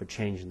 I don't know if a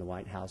change in the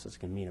White House is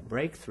going to mean a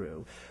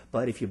breakthrough,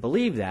 but if you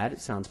believe that,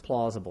 it sounds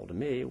plausible to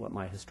me, what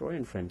my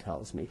historian friend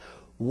tells me.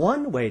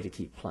 One way to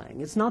keep playing,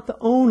 it's not the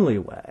only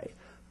way,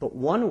 but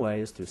one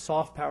way is through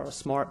soft power,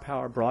 smart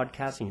power,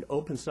 broadcasting. It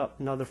opens up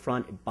another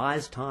front, it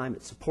buys time,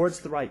 it supports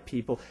the right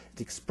people,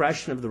 it's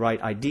expression of the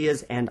right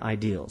ideas and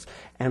ideals.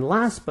 And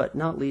last but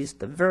not least,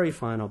 the very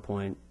final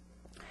point,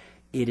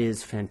 it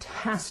is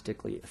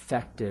fantastically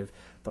effective,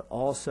 but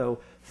also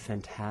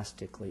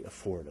fantastically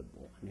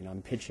affordable. I mean,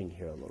 I'm pitching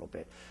here a little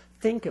bit.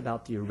 Think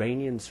about the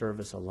Iranian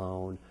service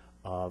alone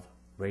of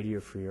Radio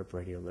Free Europe,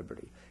 Radio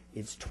Liberty.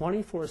 It's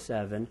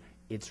 24/7,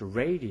 it's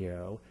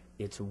radio,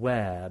 it's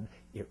web,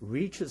 it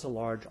reaches a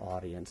large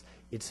audience,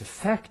 it's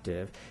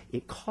effective,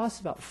 it costs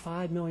about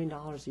 $5 million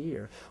a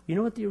year. You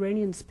know what the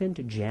Iranians spend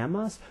to jam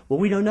us? Well,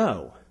 we don't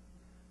know.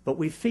 But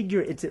we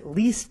figure it's at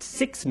least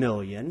 $6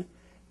 million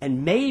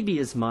and maybe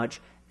as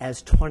much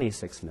as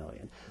 $26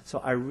 million. So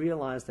I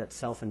realize that's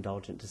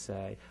self-indulgent to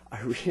say.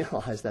 I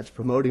realize that's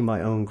promoting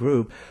my own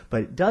group,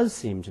 but it does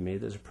seem to me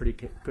there's a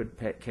pretty good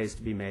case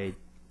to be made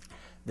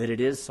that it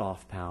is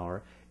soft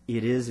power,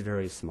 it is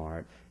very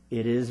smart,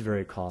 it is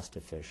very cost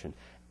efficient,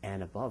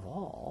 and above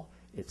all,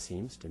 it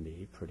seems to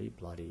me pretty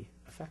bloody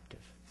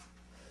effective.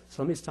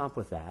 So let me stop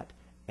with that.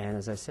 And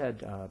as I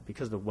said,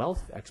 because of the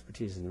wealth of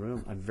expertise in the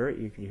room, I'm very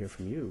eager to hear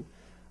from you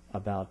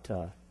about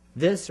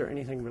this or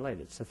anything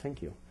related. So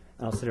thank you.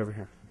 And I'll sit over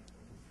here.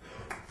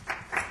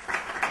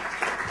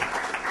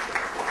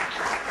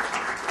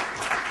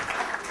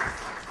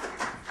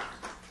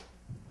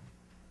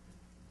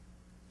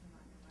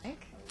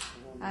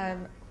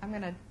 I'm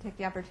going to take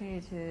the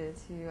opportunity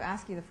to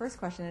ask you the first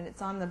question, and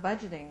it's on the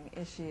budgeting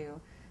issue.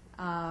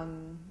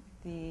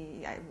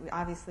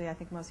 Obviously, I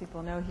think most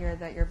people know here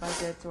that your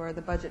budget, or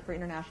the budget for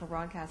international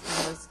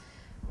broadcasting,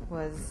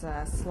 was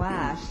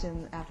slashed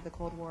after the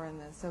Cold War and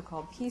the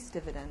so-called peace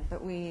dividend.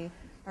 But we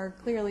are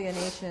clearly a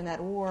nation at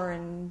war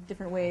in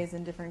different ways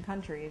in different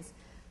countries.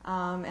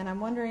 And I'm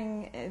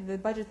wondering, the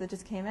budget that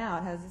just came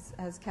out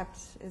has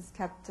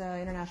kept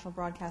international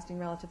broadcasting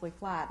relatively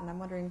flat. And I'm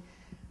wondering,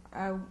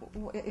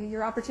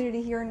 your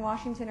opportunity here in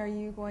Washington, are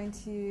you going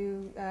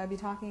to be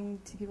talking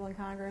to people in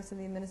Congress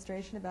and the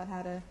administration about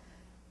how to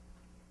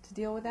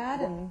deal with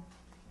that? And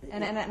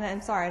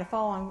I'm sorry, to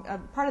follow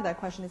on, part of that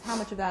question is how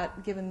much of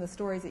that, given the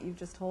stories that you've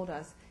just told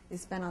us, is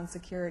spent on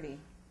security,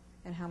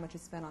 and how much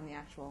is spent on the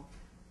actual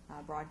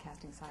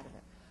broadcasting side of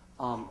it?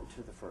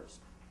 To the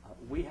first,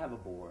 we have a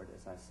board,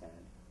 as I said,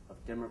 of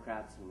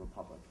Democrats and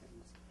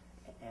Republicans,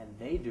 and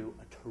they do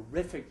a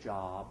terrific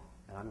job.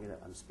 And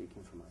I'm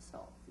speaking for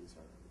myself. These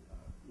are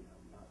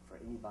not for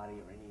anybody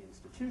or any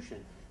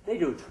institution. They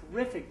do a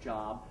terrific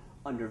job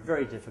under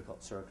very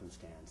difficult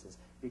circumstances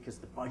because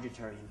the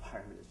budgetary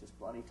environment is just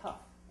bloody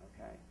tough.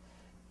 Okay,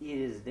 it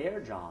is their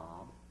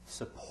job,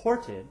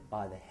 supported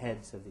by the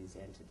heads of these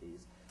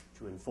entities,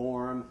 to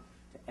inform,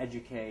 to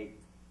educate,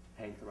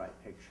 to paint the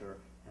right picture,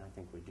 and I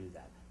think we do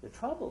that. The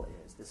trouble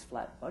is this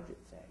flat budget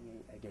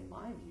thing. Again,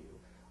 my view.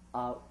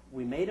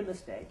 We made a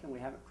mistake, and we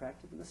haven't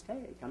corrected the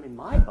mistake. I mean,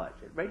 my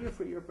budget, Radio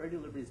Free Europe, Radio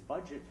Liberty's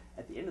budget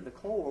at the end of the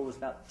Cold War was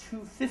about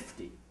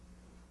 $250,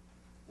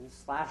 and it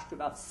slashed to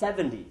about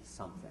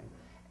 70-something.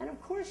 And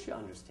of course you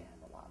understand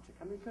the logic.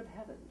 I mean, good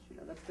heavens,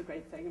 that's the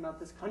great thing about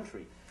this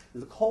country.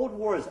 The Cold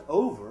War is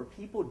over.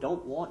 People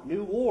don't want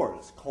new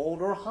wars,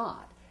 cold or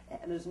hot.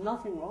 And there's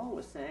nothing wrong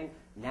with saying,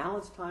 now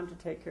it's time to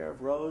take care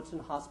of roads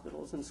and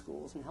hospitals and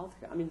schools and health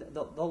care. I mean,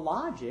 the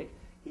logic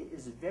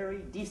is very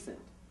decent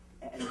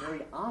and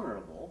very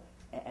honorable,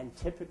 and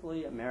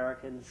typically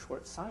American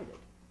short-sighted,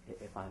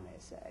 if I may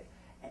say.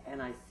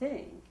 And I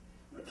think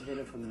that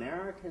if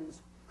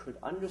Americans could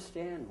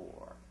understand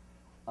more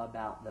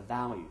about the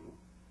value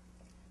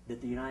that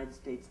the United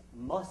States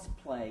must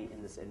play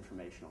in this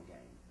informational game.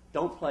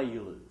 Don't play,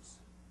 you lose.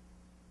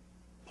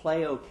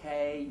 Play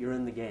okay, you're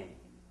in the game.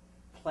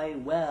 Play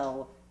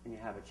well, and you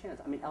have a chance.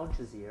 I mean, Al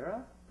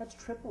Jazeera, that's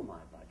triple my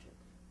budget.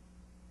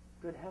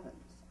 Good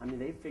heavens. I mean,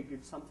 they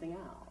figured something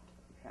out,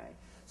 okay?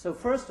 So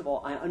first of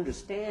all, I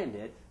understand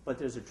it, but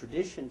there's a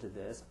tradition to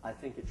this. I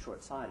think it's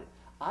short-sighted.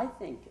 I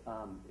think,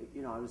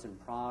 I was in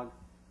Prague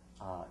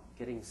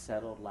getting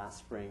settled last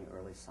spring,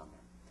 early summer.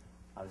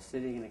 I was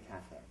sitting in a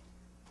cafe.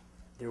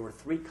 There were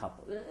 3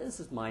 couples. This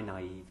is my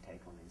naive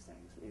take on these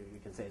things. You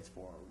can say it's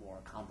more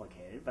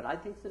complicated, but I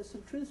think there's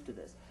some truth to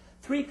this.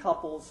 3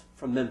 couples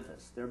from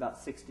Memphis. They're about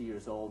 60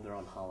 years old. They're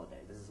on holiday.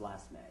 This is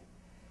last May.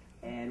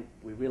 And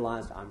we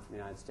realized I'm from the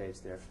United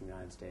States. They're from the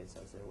United States.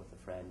 I was there with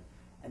a friend.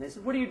 And they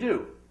said, what do you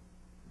do?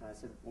 And I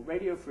said, well,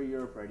 Radio Free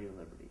Europe, Radio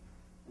Liberty.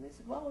 And they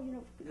said, well,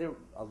 they're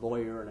a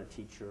lawyer and a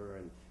teacher.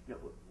 And,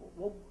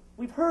 well,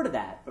 we've heard of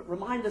that, but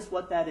remind us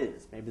what that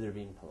is. Maybe they're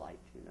being polite,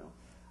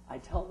 I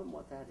tell them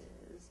what that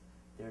is.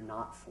 they're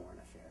not foreign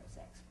affairs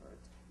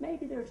experts.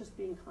 Maybe they're just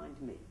being kind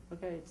to me.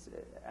 Okay, it's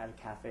at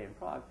a cafe in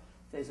Prague.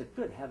 They said,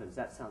 good heavens,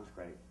 that sounds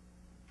great.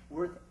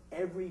 Worth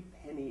every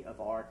penny of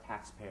our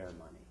taxpayer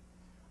money.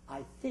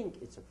 I think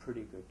it's a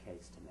pretty good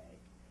case to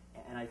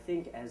make. And I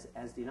think as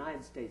the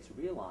United States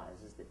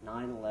realizes that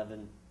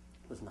 9/11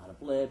 was not a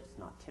blip, it's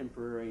not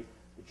temporary,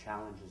 the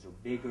challenges are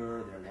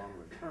bigger, they're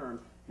longer term,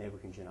 maybe we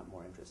can gin up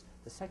more interest.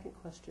 The second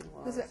question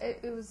was?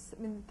 It was,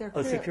 I mean, there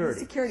Oh, are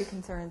security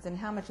concerns and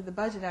how much of the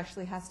budget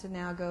actually has to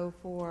now go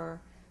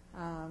for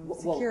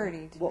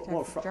security to protect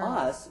well, for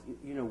journalists. us,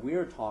 you know,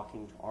 we're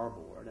talking to our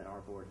board, and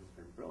our board has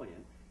been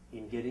brilliant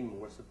in getting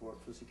more support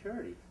for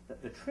security.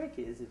 The trick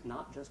is, it's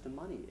not just a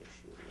money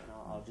issue, and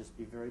I'll just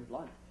be very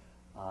blunt.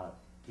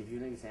 Give you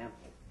an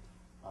example.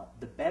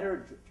 The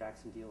better,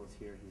 Jackson Deal is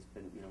here, he's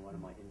been, you know, one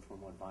of my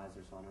informal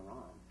advisors on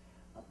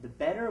Iran. The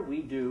better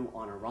we do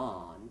on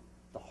Iran,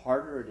 the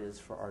harder it is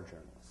for our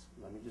journalists.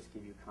 Let me just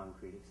give you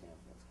concrete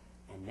examples.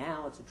 And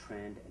now it's a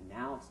trend, and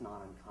now it's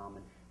not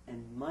uncommon,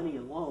 and money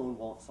alone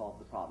won't solve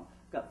the problem.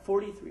 I've got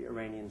 43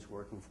 Iranians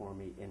working for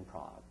me in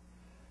Prague.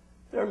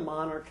 They're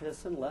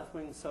monarchists and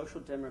left-wing social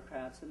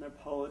democrats, and they're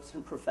poets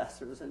and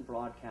professors and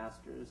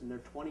broadcasters, and they're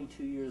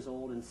 22 years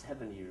old and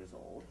 7 years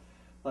old.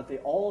 But they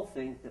all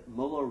think that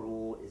mullah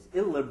rule is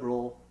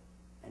illiberal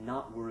and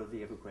not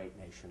worthy of a great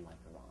nation like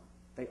Iran.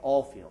 They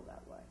all feel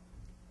that way.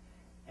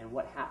 And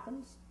what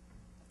happens?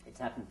 It's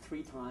happened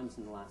 3 times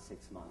in the last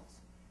 6 months.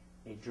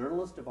 A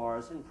journalist of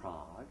ours in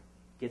Prague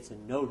gets a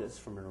notice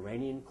from an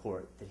Iranian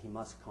court that he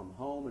must come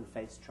home and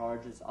face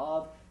charges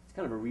of, it's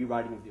kind of a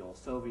rewriting of the old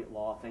Soviet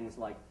law, things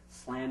like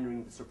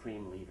slandering the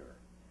supreme leader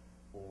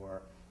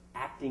or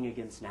acting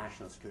against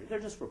national security. They're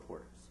just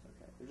reporters,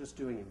 okay? They're just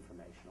doing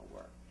informational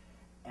work.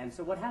 And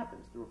so what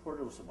happens? The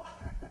reporter will say, well,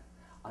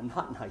 I'm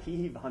not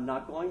naive, I'm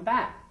not going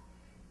back.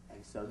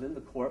 And so then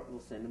the court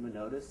will send him a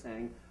notice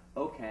saying,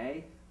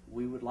 okay,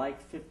 we would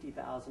like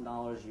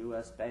 $50,000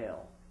 U.S.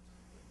 bail.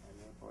 And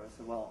the reporter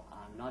said, well,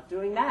 I'm not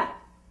doing that.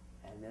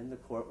 And then the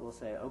court will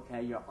say,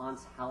 okay, your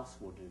aunt's house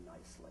will do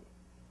nicely.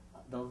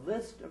 The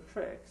list of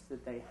tricks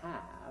that they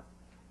have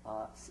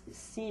is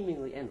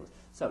seemingly endless.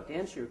 So to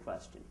answer your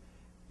question,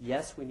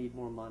 yes, we need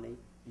more money.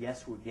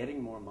 Yes, we're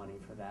getting more money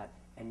for that.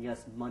 And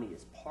yes, money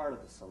is part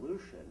of the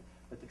solution.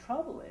 But the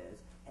trouble is,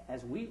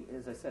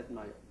 as I said in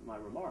my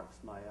remarks,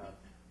 my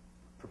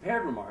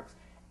prepared remarks,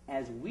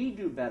 as we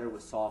do better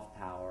with soft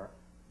power,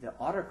 the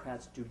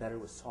autocrats do better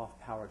with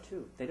soft power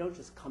too. They don't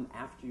just come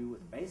after you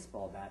with a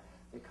baseball bat.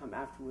 They come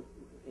after you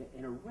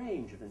in a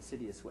range of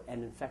insidious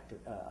and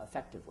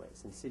effective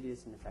ways,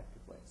 insidious and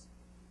effective ways.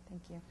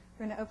 Thank you.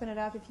 We're going to open it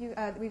up. If you,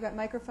 we've got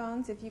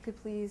microphones. If you could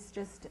please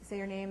just say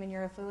your name and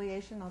your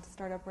affiliation. I'll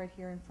start up right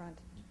here in front.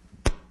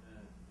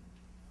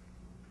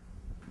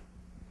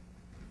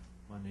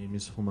 My name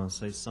is Human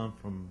Saysam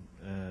from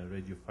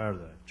Radio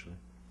Farda, actually.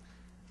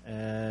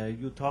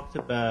 You talked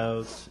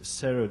about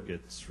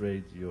surrogates,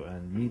 radio,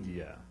 and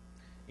media.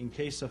 In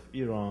case of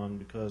Iran,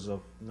 because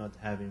of not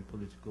having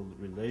political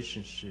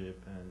relationship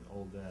and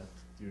all that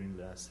during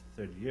the last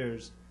 30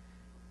 years,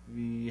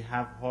 we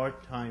have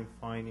hard time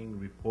finding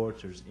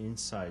reporters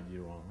inside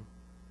Iran.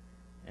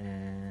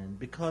 And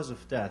because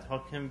of that, how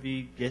can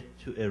we get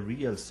to a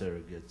real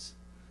surrogates,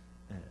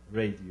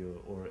 radio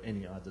or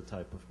any other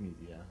type of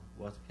media?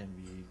 What can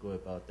we go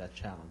about that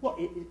challenge? Well,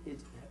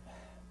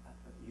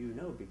 you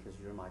know, because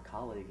you're my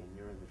colleague and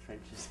you're in the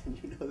trenches and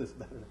you know this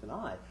better than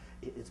I,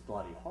 it's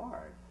bloody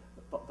hard.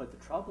 But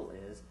the trouble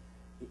is,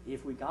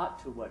 if we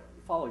got to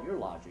follow your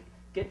logic,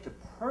 get to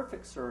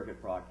perfect surrogate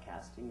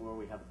broadcasting where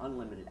we have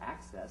unlimited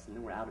access, and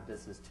then we're out of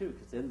business too,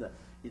 because then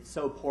it's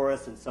so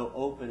porous and so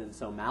open and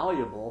so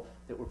malleable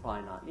that we're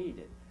probably not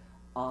needed.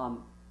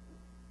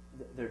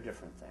 They're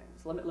different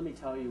things. Let me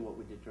tell you what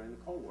we did during the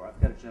Cold War.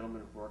 I've got a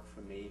gentleman who works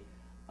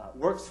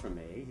for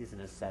me. He's in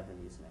his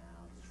 70s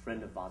now. He's a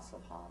friend of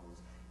Václav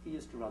Havel's. He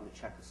used to run the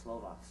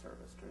Czechoslovak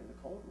service during the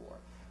Cold War.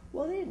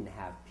 Well, they didn't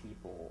have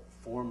people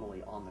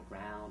formally on the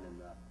ground in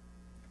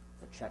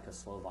the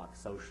Czechoslovak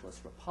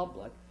Socialist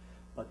Republic,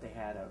 but they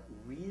had a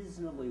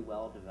reasonably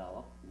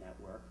well-developed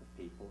network of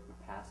people who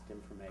passed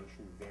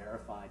information,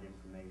 verified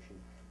information,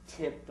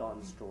 tipped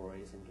on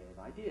stories, and gave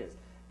ideas.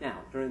 Now,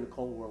 during the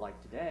Cold War like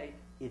today,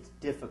 it's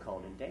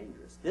difficult and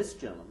dangerous. This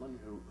gentleman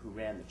who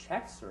ran the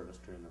Czech service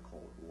during the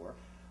Cold War,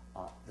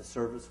 the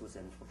service was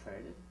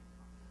infiltrated.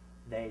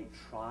 They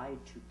tried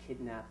to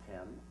kidnap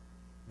him.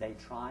 They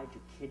tried to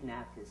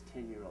kidnap his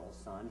 10-year-old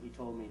son. He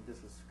told me,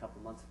 this was a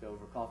couple months ago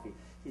over coffee,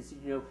 he said,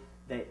 you know,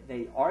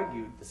 they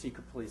argued, the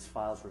secret police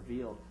files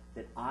revealed,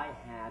 that I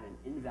had an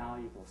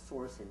invaluable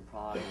source in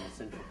Prague in the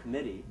Central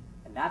Committee,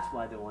 and that's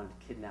why they wanted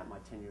to kidnap my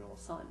 10-year-old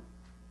son.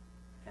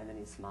 And then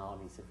he smiled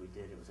and he said, we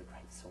did, it was a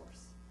great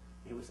source.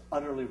 It was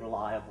utterly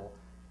reliable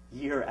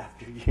year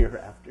after year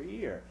after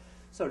year.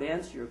 So to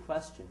answer your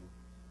question,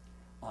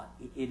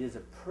 it is a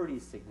pretty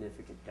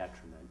significant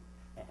detriment,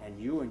 and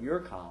you and your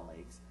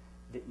colleagues,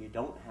 that you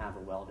don't have a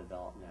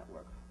well-developed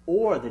network,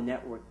 or the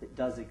network that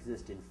does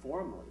exist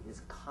informally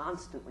is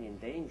constantly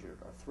endangered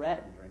or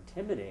threatened or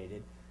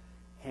intimidated,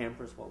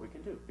 hampers what we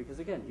can do. Because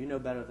again, you know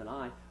better than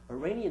I,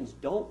 Iranians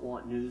don't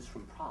want news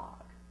from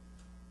Prague.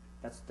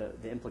 That's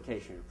the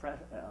implication of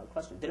your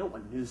question. They don't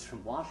want news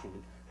from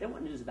Washington. They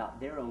want news about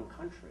their own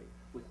country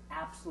with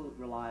absolute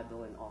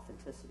reliability and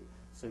authenticity.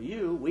 So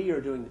we are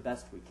doing the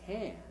best we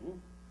can.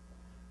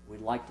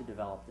 We'd like to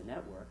develop the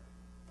network,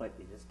 but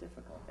it is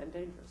difficult and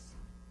dangerous.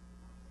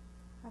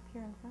 Up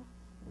here in front.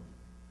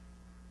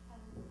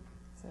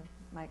 So,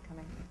 mic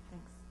coming.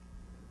 Thanks.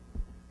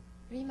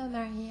 Rima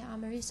Marhi,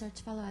 I'm a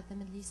research fellow at the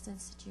Middle East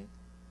Institute.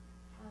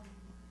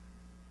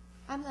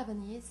 I'm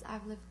Lebanese.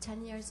 I've lived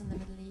 10 years in the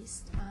Middle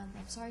East, and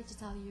I'm sorry to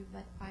tell you,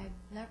 but I've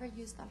never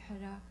used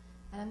Al-Hurra,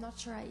 and I'm not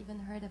sure I even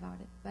heard about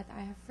it, but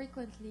I have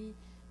frequently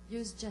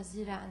used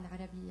Jazeera and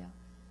Arabiya.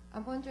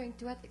 I'm wondering,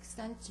 to what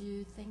extent do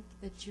you think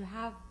that you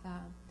have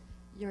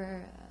you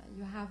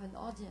have an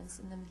audience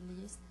in the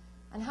Middle East,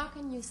 and how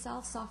can you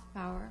sell soft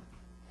power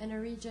in a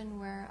region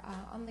where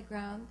on the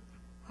ground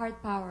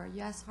hard power,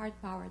 U.S. hard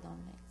power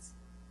dominates?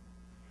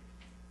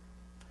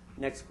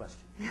 Next question.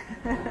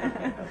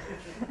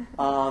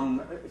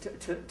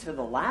 To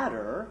the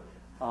latter,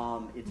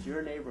 it's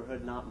your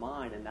neighborhood, not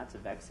mine, and that's a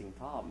vexing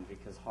problem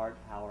because hard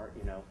power,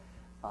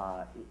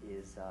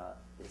 is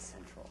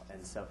central.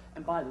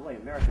 And by the way,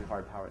 American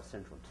hard power is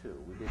central too.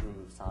 We did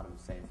remove Saddam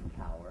Hussein from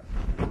power.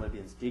 The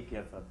Libyans did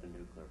give up the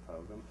nuclear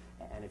program,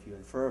 and if you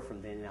infer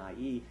from the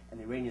NIE, and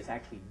the Iranians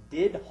actually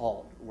did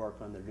halt work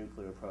on their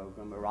nuclear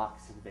program,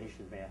 Iraq's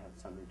invasion may have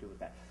something to do with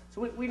that.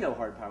 So we know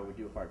hard power. We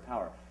do hard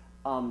power.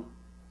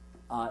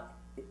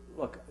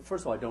 Look,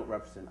 first of all, I don't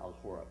represent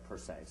Al-Hurra per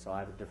se, so I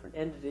have a different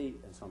entity,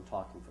 and so I'm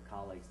talking for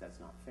colleagues. That's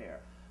not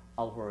fair.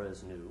 Al-Hurra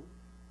is new,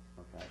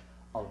 okay?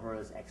 Al-Hurra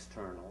is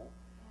external.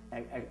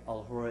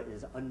 Al-Hurra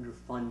is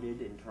underfunded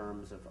in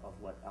terms of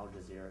what Al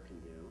Jazeera can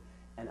do,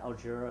 and Al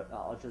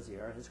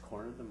Jazeera has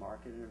cornered the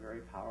market in a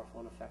very powerful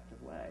and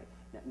effective way.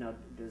 Now,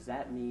 does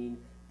that mean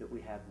that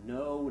we have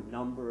no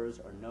numbers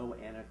or no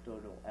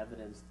anecdotal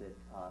evidence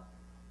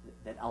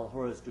that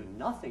Al-Hurra is doing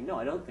nothing? No,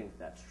 I don't think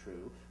that's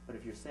true. But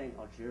if you're saying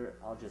Al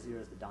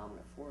Jazeera is the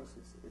dominant force,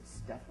 it's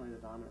definitely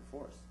the dominant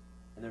force.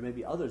 And there may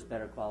be others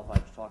better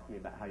qualified to talk to me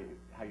about how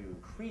you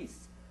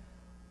increase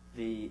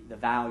the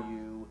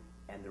value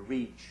and the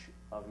reach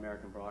of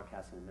American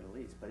broadcasting in the Middle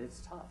East. But it's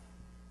tough.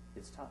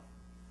 It's tough.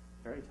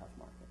 Very tough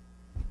market.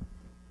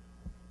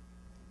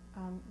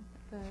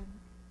 The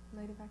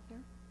lady back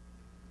there.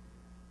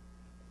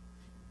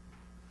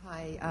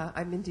 Hi,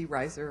 I'm Mindy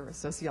Reiser, a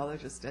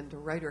sociologist and a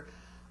writer.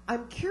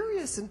 I'm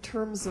curious in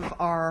terms of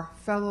our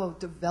fellow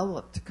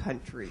developed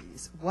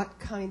countries, what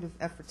kind of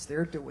efforts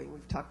they're doing.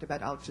 We've talked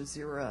about Al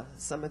Jazeera,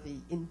 some of the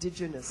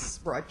indigenous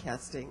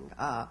broadcasting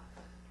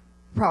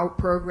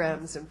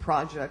programs and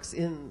projects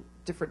in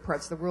different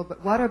parts of the world.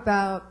 But what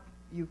about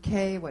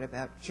UK? What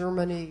about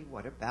Germany?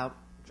 What about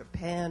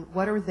Japan?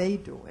 What are they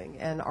doing?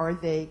 And are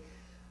they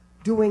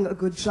doing a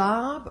good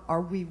job?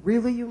 Are we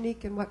really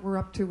unique in what we're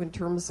up to in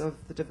terms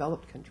of the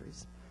developed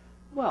countries?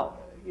 Well,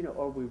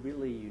 are we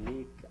really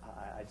unique?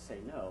 I'd say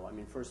no. I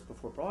mean, first,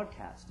 before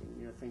broadcasting,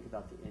 think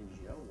about the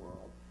NGO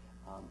world.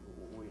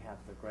 We have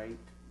the great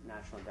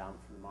National Endowment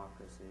for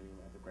Democracy,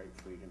 we have the great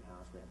Freedom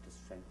House, we have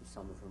just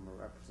some of whom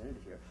are represented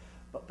here.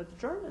 But the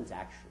Germans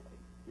actually,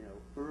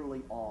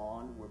 early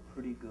on were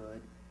pretty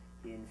good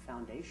in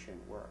foundation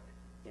work,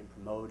 in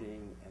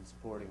promoting and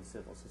supporting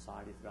civil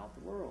society throughout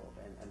the world.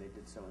 And they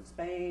did so in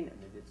Spain, and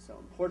they did so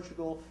in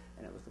Portugal,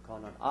 and it was the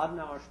Konrad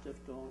Adenauer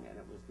Stiftung, and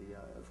it was the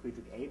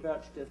Friedrich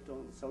Ebert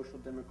Stiftung, the Social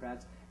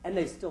Democrats, and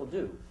they still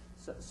do.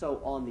 So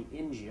on the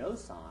NGO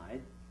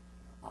side,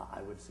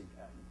 I would say,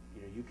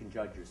 you can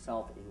judge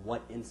yourself in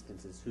what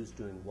instances who's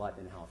doing what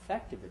and how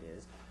effective it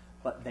is,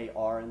 but they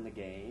are in the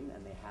game,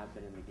 and they have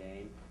been in the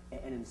game,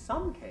 and in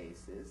some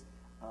cases,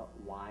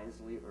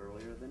 wisely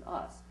earlier than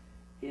us.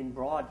 In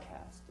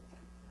broadcasting,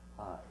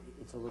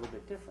 it's a little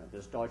bit different.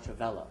 There's Deutsche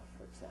Welle,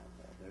 for example.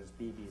 There's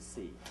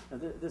BBC. Now,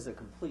 this is a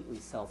completely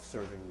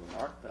self-serving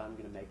remark, but I'm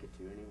going to make it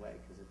to you anyway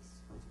because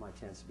it's my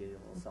chance to be a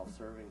little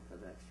self-serving for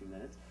the next few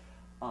minutes.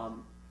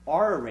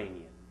 Our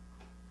Iranian,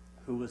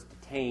 who was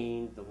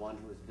detained, the one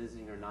who was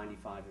visiting her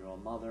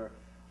 95-year-old mother,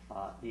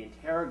 the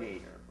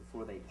interrogator,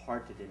 before they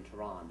parted in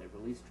Tehran, they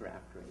released her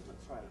after 8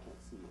 months. Sorry, I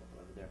can't see you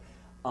over there.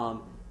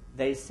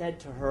 They said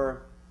to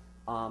her,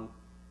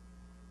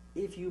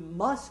 if you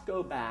must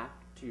go back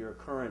to your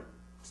current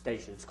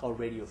station, it's called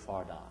Radio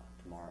Farda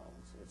tomorrow,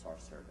 it's our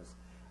service.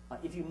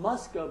 If you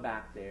must go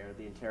back there,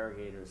 the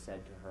interrogator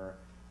said to her,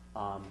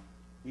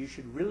 you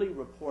should really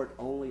report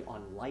only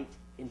on light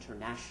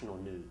international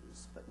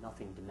news, but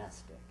nothing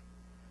domestic.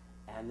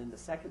 And then the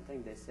second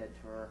thing they said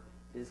to her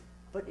is,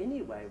 but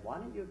anyway, why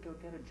don't you go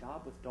get a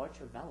job with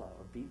Deutsche Welle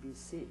or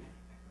BBC?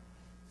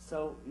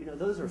 So,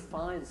 those are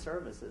fine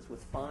services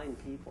with fine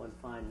people and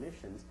fine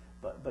missions,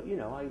 but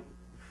I, of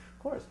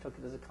course, took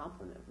it as a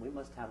compliment. We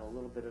must have a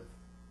little bit of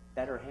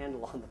better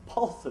handle on the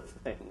pulse of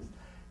things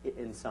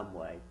in some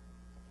way.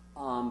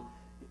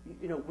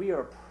 We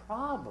are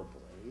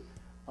probably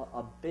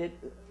a bit,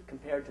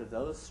 compared to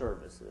those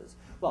services,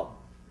 well,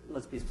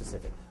 let's be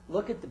specific.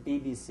 Look at the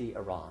BBC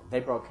Iran. They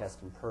broadcast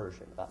in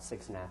Persian about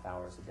 6.5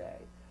 hours a day.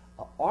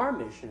 Our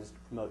mission is to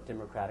promote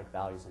democratic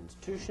values and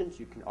institutions.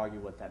 You can argue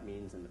what that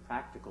means in the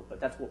practical, but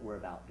that's what we're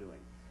about doing.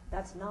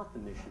 That's not the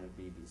mission of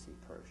BBC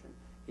Persian.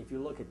 If you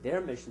look at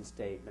their mission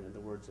statement, in the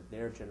words of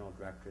their general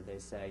director, they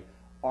say,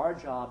 our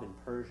job in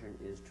Persian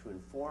is to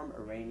inform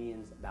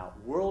Iranians about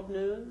world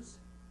news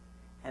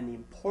and the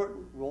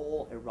important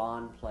role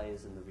Iran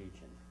plays in the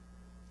region.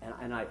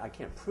 And I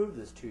can't prove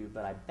this to you,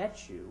 but I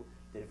bet you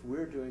that if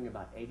we're doing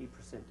about 80%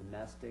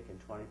 domestic and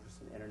 20%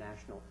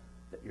 international,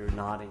 that you're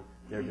nodding,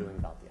 they're doing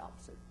about the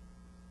opposite.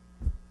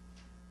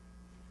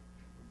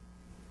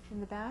 In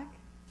the back,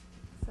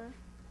 sir?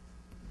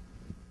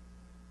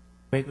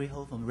 Gregory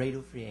Ho from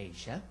Radio Free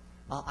Asia.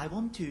 I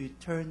want to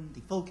turn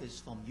the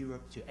focus from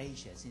Europe to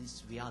Asia,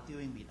 since we are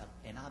dealing with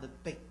another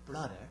big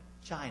brother,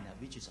 China,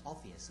 which is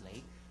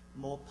obviously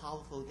more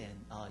powerful than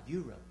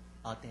Europe,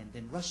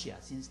 than Russia,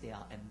 since they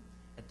are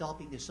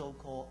adopting the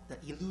so-called the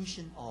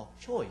illusion of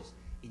choice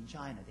in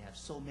China. They have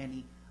so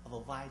many of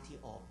a variety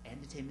of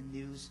entertainment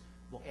news,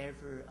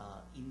 whatever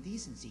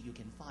indecency you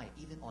can find,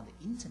 even on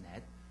the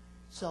internet.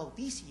 So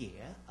this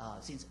year,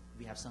 since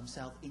we have some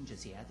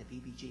self-interest here, the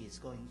BBG is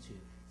going to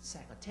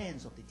sack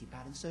tens of the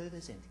Tibetan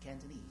service and the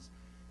Cantonese.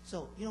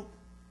 So,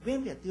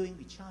 when we are dealing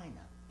with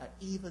China,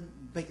 even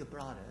bigger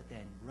brother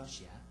than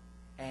Russia,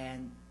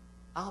 and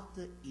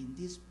after in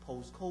this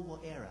post-Cold War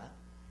era,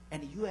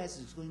 and the U.S.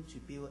 is going to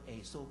build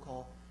a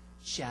so-called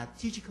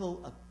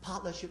strategical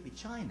partnership with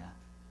China.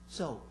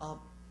 So,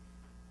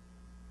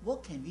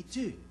 what can we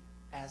do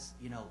as,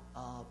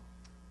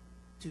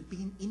 to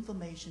bring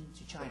information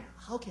to China?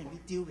 How can we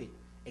deal with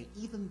an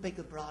even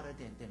bigger brother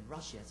than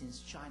Russia,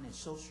 since China is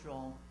so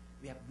strong?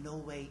 We have no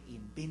way in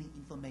bringing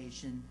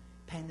information,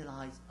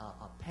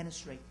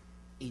 penetrate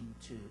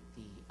into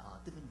the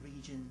different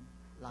regions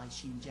like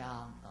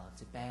Xinjiang,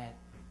 Tibet,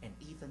 and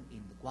even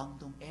in the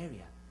Guangdong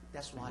area.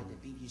 That's why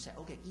the BBC said,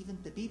 okay, even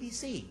the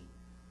BBC,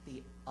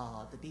 the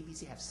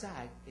BBC have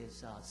sacked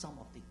is some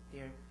of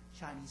their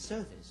Chinese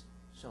service.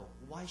 So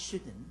why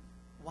should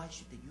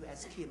the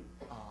U.S. keep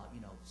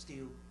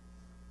still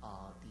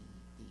the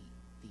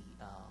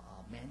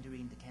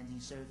Mandarin, the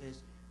Cantonese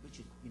service, which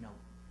is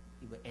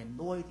it will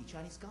annoy the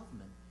Chinese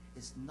government.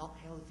 It's not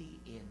healthy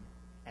in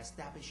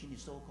establishing the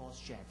so-called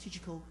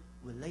strategical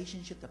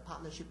relationship, the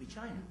partnership with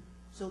China.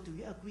 So do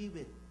you agree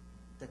with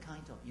the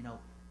kind of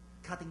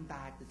cutting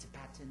back the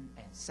Tibetan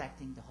and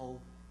sacking the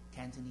whole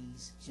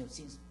Cantonese?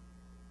 Since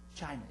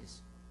China is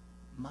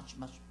much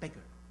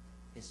bigger,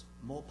 it's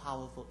more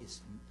powerful.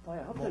 It's Boy,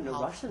 I hope there are no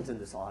Russians in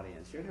this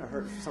audience. You're going to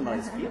hurt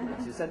somebody's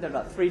feelings. You said that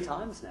about 3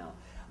 times now.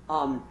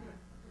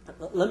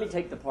 Let me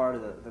take the part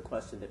of the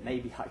question that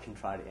maybe I can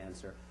try to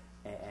answer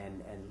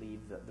and leave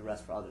the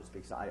rest for others,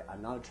 because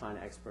I'm not a China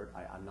expert.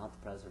 I'm not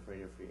the president of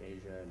Radio Free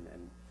Asia,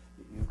 and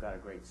you've got a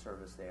great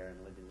service there, and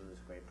Lydia Liu is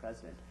a great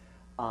president.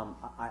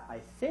 I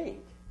think,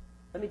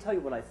 let me tell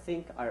you what I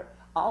think.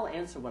 I'll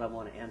answer what I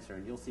want to answer,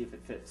 and you'll see if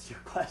it fits your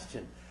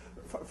question.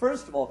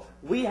 First of all,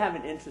 we have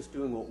an interest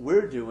doing what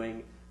we're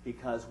doing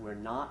because we're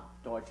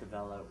not Deutsche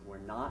Welle, we're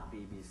not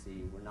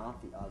BBC, we're not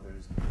the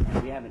others,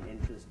 and we have an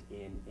interest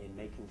in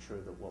making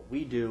sure that what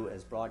we do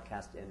as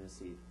broadcast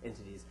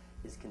entities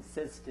is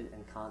consistent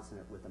and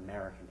consonant with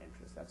American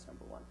interests. That's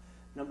number one.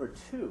 Number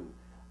two,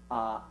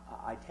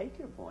 I take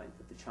your point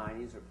that the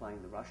Chinese are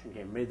playing the Russian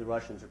game. Maybe the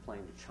Russians are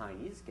playing the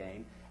Chinese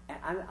game.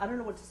 And I don't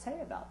know what to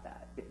say about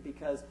that,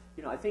 because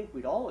I think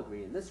we'd all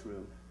agree in this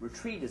room,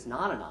 retreat is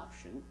not an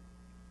option,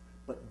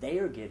 but they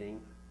are getting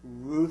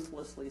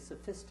ruthlessly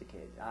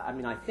sophisticated.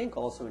 I think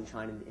also in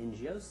China, the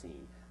NGO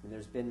scene,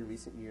 there's been in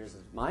recent years,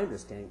 as my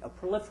understanding, a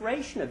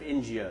proliferation of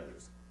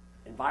NGOs,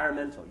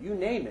 environmental, you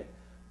name it,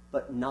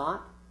 but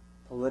not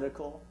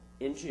political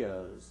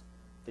NGOs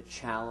that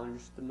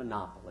challenge the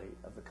monopoly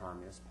of the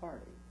Communist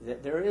Party.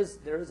 There is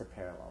a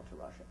parallel to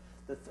Russia.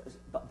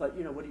 But what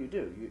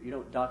do? You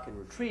don't duck and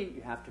retreat.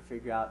 You have to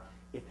figure out,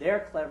 if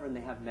they're clever and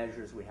they have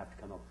measures, we have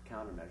to come up with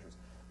countermeasures.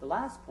 The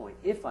last point,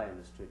 if I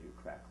understood you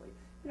correctly,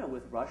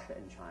 with Russia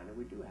and China,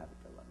 we do have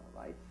a dilemma,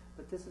 right?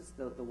 But this is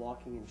the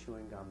walking and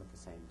chewing gum at the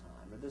same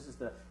time. Or this is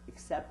the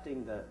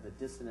accepting the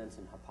dissonance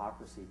and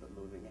hypocrisy but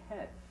moving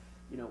ahead.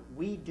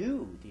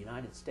 The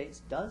United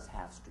States does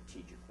have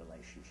strategic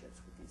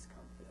relationships with these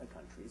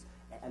countries,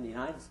 and the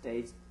United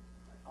States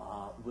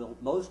will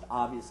most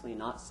obviously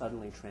not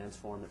suddenly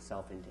transform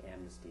itself into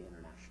Amnesty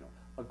International,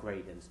 a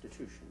great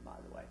institution, by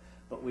the way.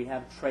 But we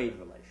have trade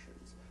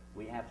relations.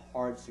 We have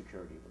hard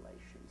security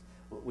relations.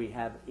 We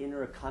have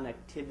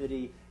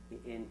interconnectivity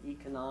in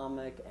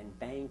economic and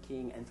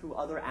banking and through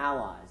other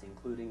allies,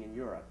 including in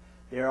Europe.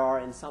 There are,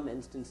 in some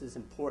instances,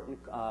 important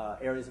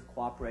areas of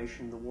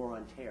cooperation in the war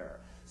on terror.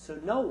 So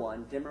no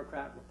one,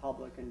 Democrat,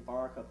 Republican,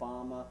 Barack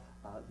Obama,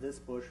 this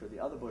Bush or the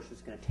other Bush,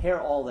 is going to tear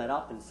all that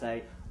up and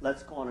say,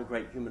 let's go on a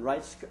great human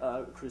rights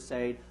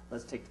crusade,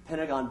 let's take the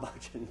Pentagon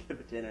budget and give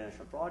it to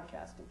international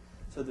broadcasting.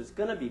 So there's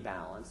going to be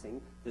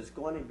balancing, there's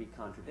going to be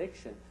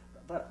contradiction,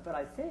 but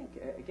I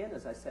think, again,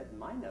 as I said in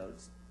my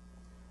notes,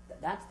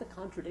 That's the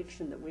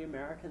contradiction that we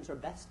Americans are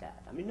best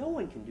at. I mean, no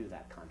one can do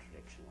that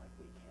contradiction like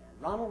we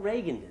can. Ronald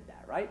Reagan did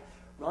that, right?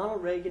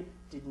 Ronald Reagan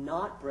did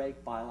not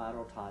break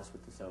bilateral ties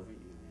with the Soviet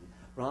Union.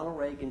 Ronald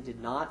Reagan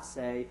did not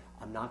say,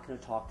 I'm not going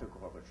to talk to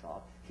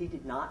Gorbachev. He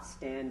did not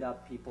stand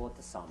up people at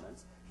the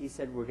summits. He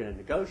said, we're going to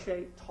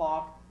negotiate,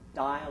 talk,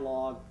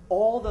 dialogue,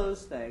 all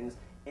those things,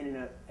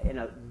 and in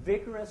a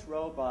vigorous,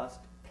 robust,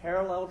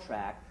 parallel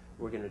track.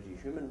 We're going to do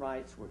human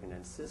rights. We're going to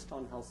insist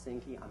on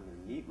Helsinki. I'm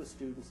going to meet with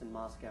students in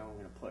Moscow.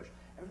 We're going to push.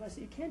 Everybody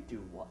said, you can't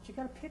do what? You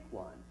got to pick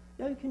one.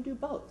 No, you can do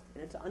both.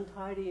 And it's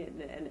untidy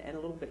and a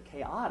little bit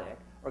chaotic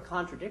or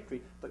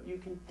contradictory, but you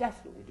can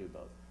definitely do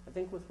both. I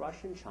think with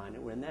Russia and China,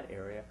 we're in that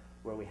area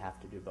where we have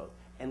to do both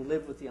and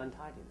live with the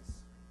untidiness.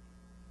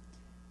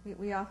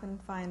 We often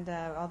find,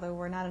 although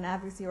we're not an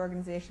advocacy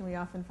organization, we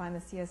often find the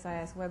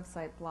CSIS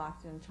website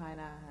blocked in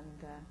China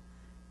and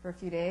for a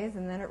few days,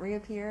 and then it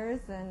reappears,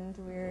 and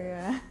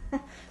we're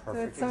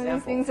so some of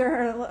these things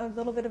are a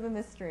little bit of a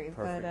mystery.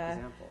 Perfect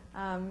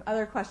example.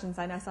 Other questions?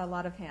 I know I saw a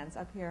lot of hands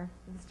up here.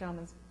 This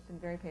gentleman's been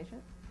very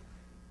patient.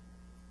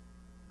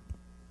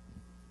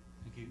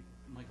 Thank you,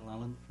 Michael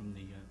Allen from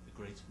the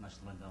Great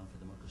National Endowment for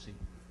Democracy.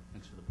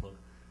 Thanks for the plug.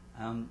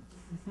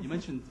 You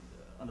mentioned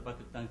on the back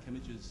of Dan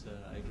Kimmage's,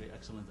 I agree,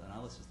 excellent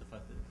analysis, the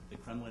fact that the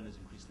Kremlin is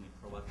increasingly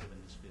proactive in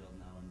this field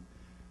now, and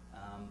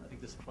I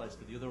think this applies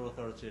to the other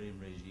authoritarian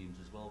regimes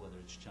as well, whether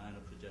it's China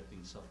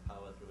projecting soft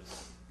power through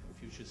its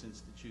Confucius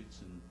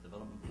institutes and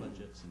development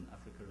projects in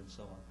Africa and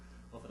so on,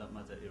 or for that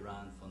matter,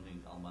 Iran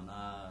funding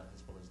Al-Mana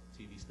as well as the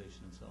TV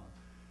station and so on.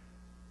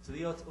 So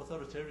the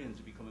authoritarians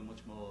are becoming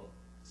much more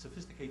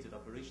sophisticated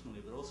operationally,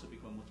 but also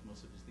become much more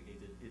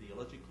sophisticated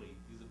ideologically.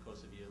 Because, of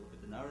course, if you look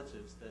at the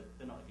narratives,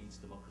 they're not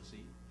against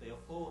democracy. They are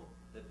for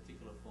their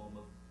particular form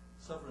of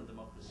sovereign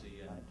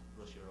democracy in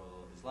Russia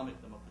or Islamic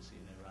democracy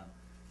in Iran.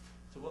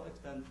 To what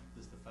extent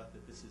does the fact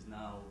that this is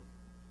now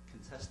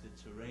contested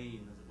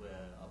terrain, as it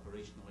were,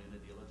 operationally and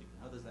ideologically,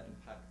 how does that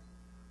impact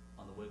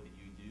on the work that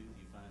you do? Do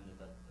you find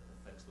that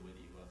affects the way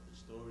that you go after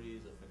stories,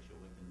 affects your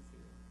work in the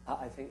field?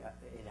 I think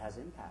it has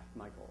impact,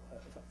 Michael.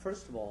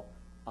 First of all,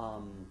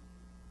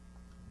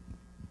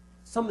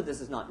 some of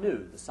this is not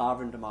new. The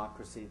sovereign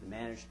democracy, the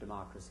managed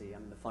democracy. I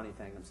mean, the funny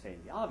thing, I'm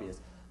stating the obvious,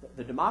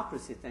 the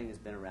democracy thing has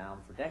been around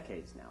for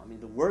decades now. I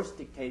mean, the worst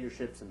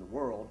dictatorships in the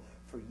world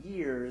for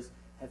years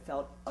have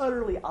felt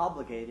utterly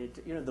obligated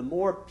to, the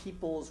more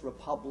people's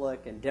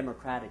republic and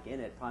democratic in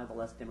it, probably the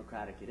less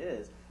democratic it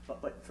is.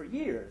 But for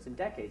years and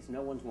decades,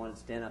 no one's wanted to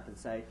stand up and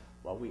say,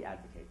 well, we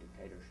advocate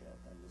dictatorship,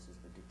 and this is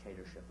the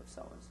dictatorship of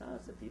so-and-so. No,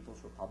 it's the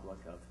People's Republic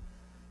of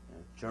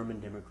German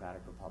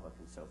Democratic Republic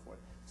and so forth.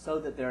 So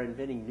that they're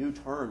inventing new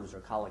terms or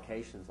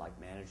collocations like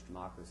managed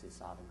democracy,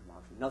 sovereign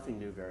democracy, nothing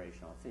new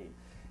variation on theme.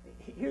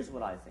 Here's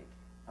what I think.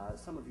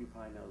 Some of you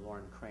probably know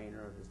Lauren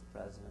Craner, who's the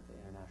president of the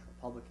International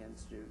Public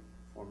Institute,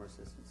 former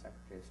Assistant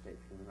Secretary of State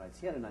for Human Rights.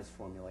 He had a nice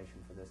formulation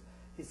for this.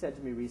 He said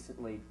to me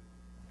recently,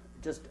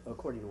 just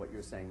according to what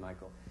you're saying,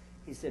 Michael,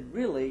 he said,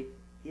 really,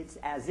 it's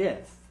as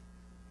if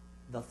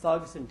the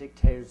thugs and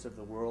dictators of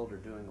the world are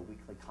doing a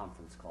weekly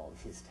conference call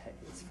these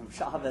days, from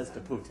Chavez to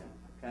Putin.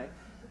 Okay?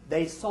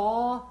 They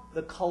saw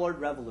the colored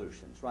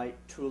revolutions, right?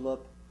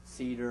 Tulip,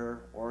 cedar,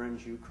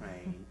 orange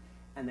Ukraine,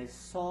 and they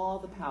saw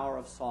the power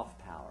of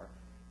soft power.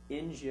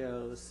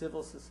 NGOs,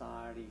 civil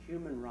society,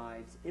 human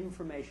rights,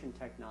 information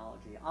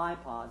technology,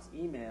 iPods,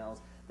 emails.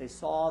 They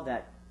saw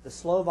that the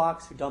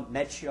Slovaks who dumped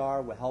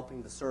Mečiar were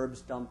helping the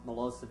Serbs dump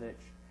Milosevic,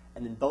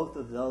 and then both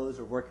of those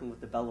are working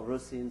with the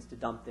Belarusians to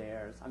dump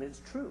theirs. I mean,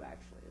 it's true,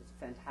 actually. It's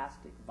a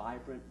fantastic,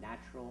 vibrant,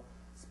 natural,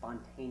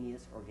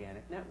 spontaneous,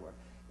 organic network.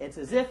 It's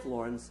as if,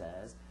 Lauren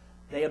says,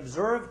 they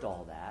observed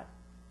all that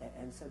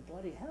and said,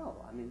 bloody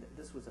hell, I mean,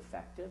 this was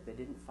effective. They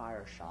didn't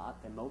fire a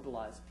shot. They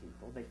mobilized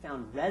people. They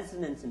found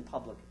resonance in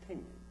public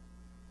opinion.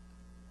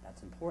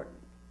 That's important.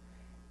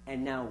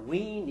 And now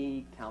we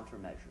need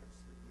countermeasures.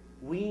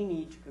 We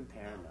need to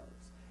compare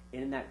notes.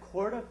 And in that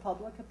court of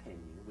public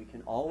opinion, we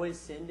can always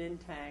send in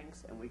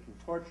tanks, and we can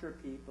torture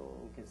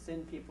people, we can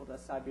send people to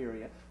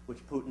Siberia, which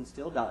Putin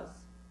still does.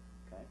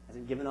 Okay?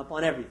 Hasn't given up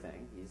on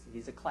everything.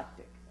 He's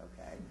eclectic.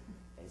 Okay?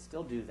 They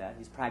still do that.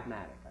 He's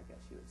pragmatic, I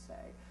guess you would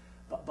say.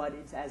 But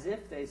it's as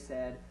if they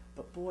said,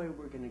 but boy,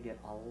 we're going to get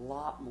a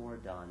lot more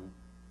done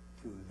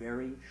through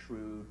very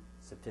shrewd,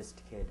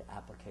 sophisticated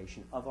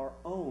application of our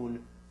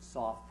own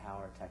soft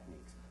power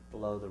techniques.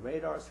 Below the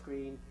radar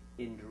screen,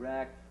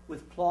 indirect,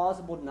 with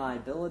plausible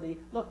deniability.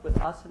 Look, with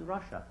us in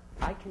Russia,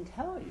 I can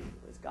tell you,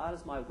 as God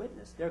is my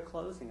witness, they're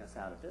closing us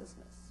out of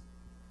business.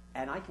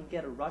 And I can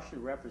get a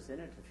Russian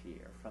representative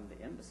here from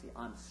the embassy,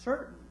 I'm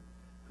certain,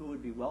 who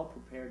would be well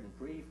prepared and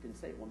briefed and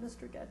say, well,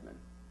 Mr. Gedmin,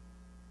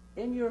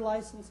 in your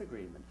license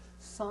agreement,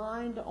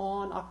 signed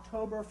on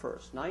October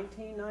 1st,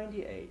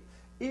 1998,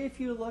 if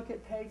you look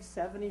at page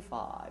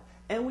 75,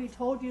 and we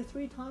told you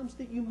 3 times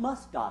that you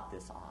must dot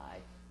this I,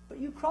 but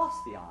you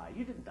crossed the I,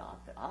 you didn't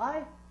dot the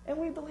I, and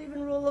we believe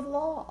in rule of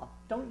law.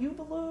 Don't you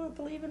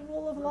believe in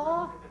rule of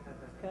law?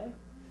 Okay?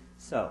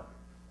 So,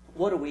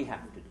 what do we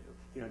have to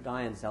do?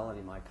 Diane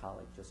Zeleny, my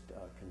colleague, just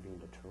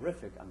convened a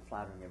terrific, I'm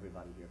flattering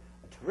everybody here,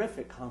 a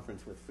terrific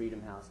conference with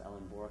Freedom House,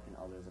 Ellen Bork, and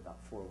others about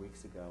 4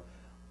 weeks ago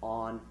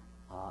on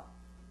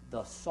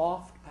the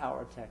soft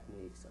power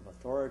techniques of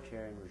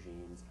authoritarian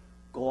regimes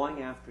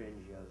going after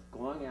NGOs,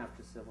 going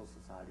after civil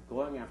society,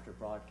 going after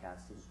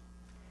broadcasting.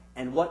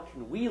 And what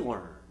can we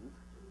learn?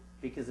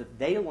 Because if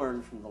they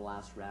learn from the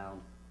last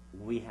round,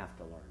 we have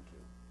to learn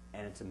too.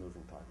 And it's a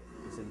moving target.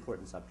 It's an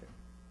important subject.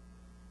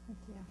 Thank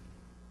you.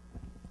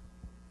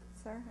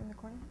 Sir, in the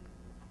corner?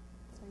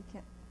 So you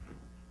can't.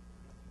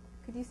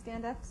 Could you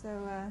stand up? So.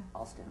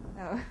 I'll stand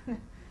up. Oh,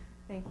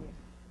 thank you.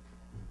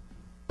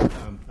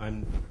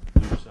 I'm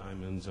Lou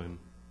Simons. I'm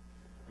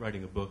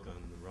writing a book on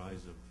the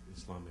rise of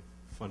Islamic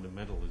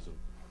fundamentalism,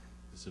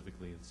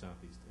 specifically in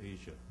Southeast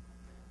Asia.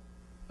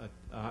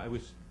 I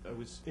was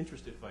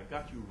interested, if I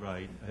got you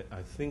right,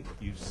 I think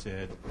you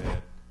said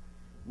that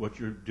what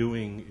you're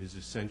doing is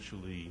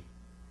essentially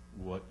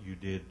what you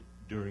did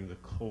during the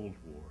Cold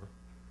War.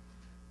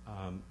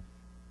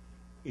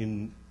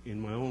 In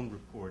my own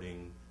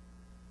reporting,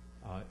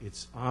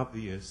 it's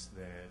obvious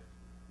that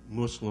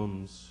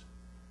Muslims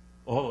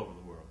all over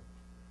the world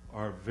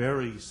are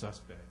very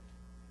suspect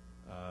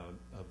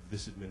of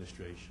this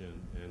administration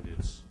and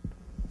its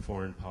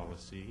foreign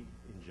policy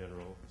in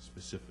general,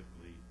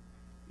 specifically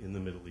in the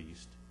Middle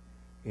East.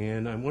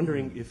 And I'm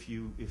wondering if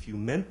you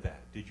meant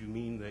that. Did you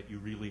mean that you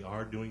really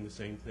are doing the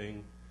same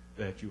thing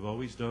that you've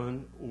always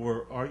done,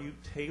 or are you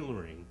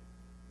tailoring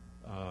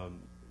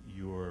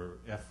your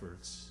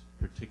efforts,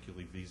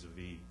 particularly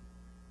vis-a-vis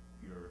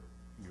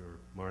your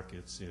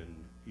markets in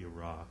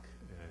Iraq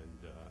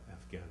and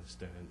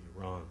Afghanistan,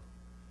 Iran?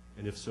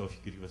 And if so, if you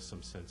could give us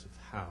some sense of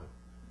how.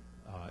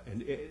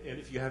 And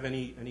if you have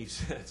any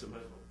sense, I might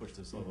as well push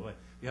this all the way.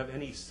 If you have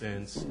any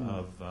sense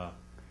of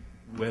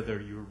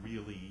whether you're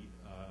really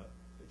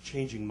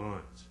changing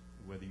minds,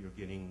 whether you're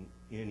getting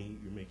any,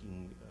 you're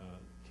making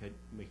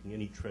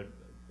any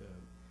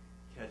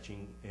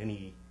catching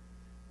any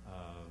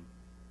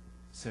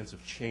sense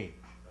of change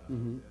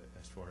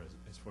as far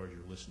as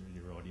your listener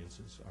and your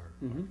audiences are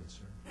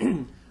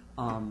concerned.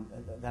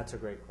 That's a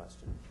great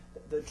question.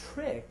 The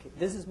trick,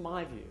 this is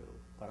my view,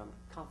 but I'm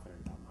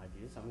confident about my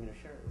view, so I'm going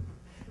to share it with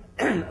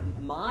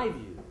you. My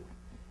view,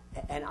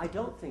 and I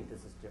don't think this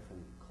is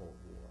different than the Cold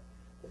War,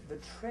 the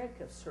trick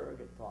of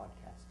surrogate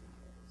broadcasting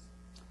is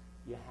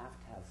you have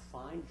to have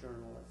fine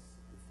journalists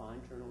and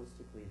fine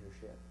journalistic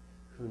leadership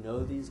who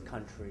know these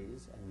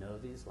countries and know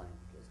these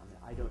languages. I mean,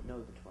 I don't know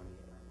the 28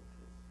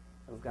 languages.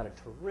 And we've got a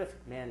terrific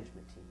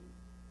management team.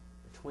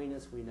 Between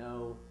us, we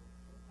know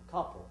a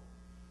couple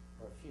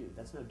or a few.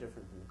 That's no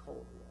different than the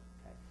Cold War.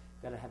 Okay?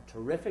 You've got to have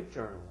terrific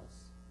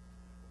journalists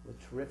with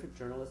terrific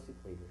journalistic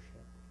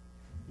leadership.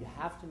 You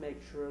have to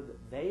make sure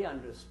that they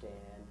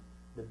understand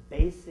the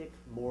basic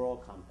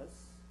moral compass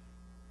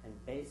and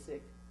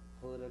basic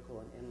political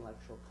and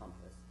intellectual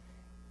compass.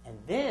 And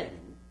then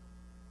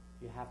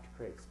you have to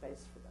create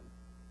space for them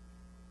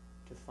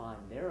to find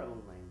their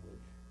own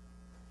language,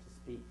 to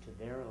speak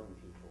to their own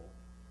people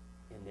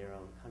in their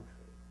own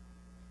country.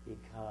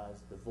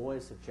 Because the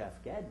voice of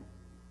Jeff Gedmin,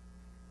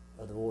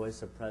 or the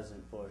voice of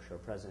President Bush or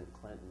President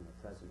Clinton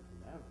or President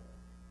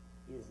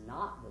whomever, is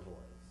not the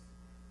voice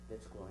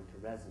that's going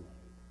to resonate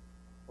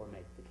or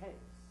make the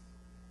case.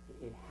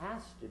 It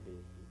has to be,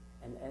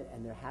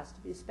 and there has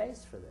to be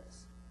space for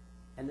this.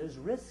 And there's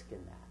risk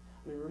in that.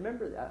 I mean,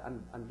 remember,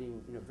 I'm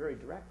being very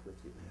direct with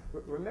you.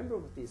 Remember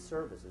with these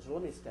services,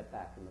 let me step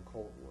back from the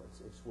Cold War.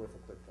 It's worth a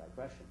quick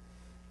digression.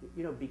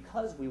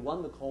 Because we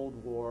won the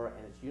Cold War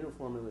and it's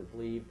uniformly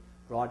believed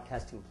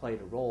broadcasting played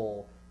a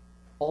role,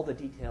 all the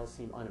details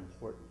seem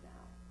unimportant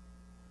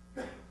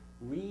now.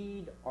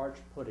 Read Arch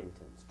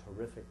Puddington's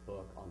terrific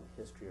book on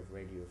the history of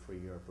Radio Free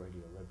Europe,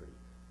 Radio Liberty.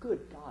 Good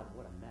God,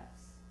 what a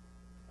mess.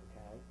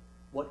 Okay?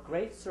 What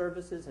great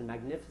services and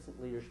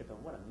magnificent leadership,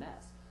 and what a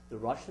mess. The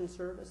Russian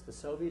service, the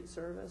Soviet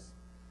service,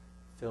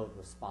 filled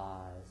with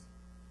spies,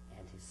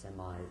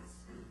 anti-Semites,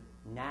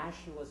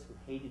 nationalists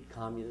who hated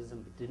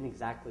communism but didn't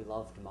exactly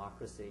love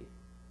democracy,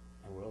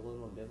 and were a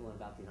little ambivalent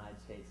about the United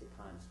States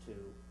at times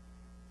too.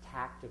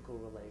 Tactical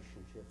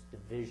relationships,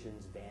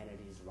 divisions,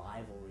 vanities,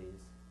 rivalries,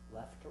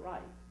 left to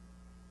right.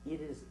 It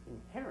is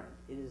inherent.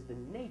 It is the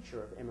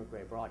nature of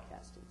emigre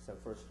broadcasting, so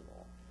first of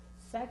all.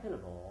 Second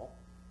of all,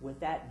 with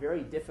that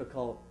very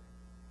difficult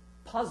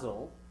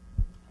puzzle,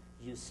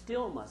 you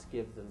still must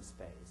give them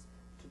space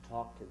to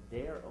talk to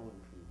their own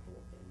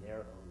people in their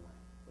own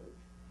language.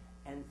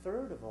 And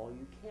third of all,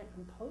 you can't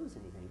impose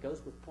anything. It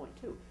goes with point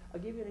two.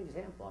 I'll give you an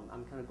example.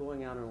 I'm kind of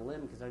going out on a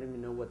limb because I don't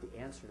even know what the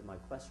answer to my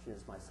question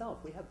is myself.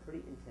 We have pretty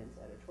intense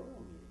editorial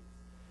meetings.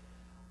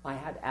 I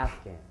had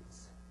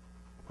Afghans,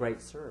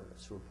 great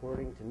service,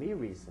 reporting to me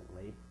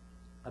recently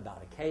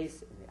about a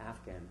case in the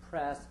Afghan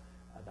press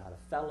about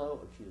a fellow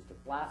accused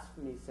of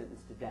blasphemy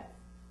sentenced to death.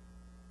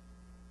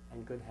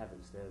 And good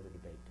heavens, there the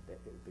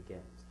debate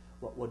begins.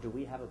 Well, do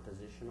we have a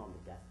position on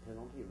the death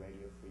penalty,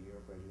 Radio Free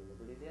Europe, Radio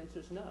Liberty? The answer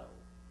is no.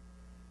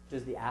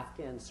 Does the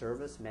Afghan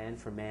service, man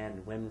for man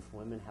and women for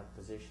women, have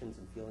positions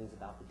and feelings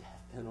about the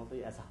death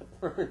penalty? As I've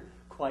learned,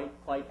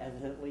 quite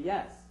evidently,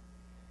 yes.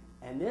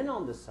 And then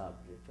on the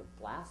subject of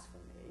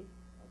blasphemy,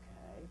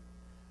 okay,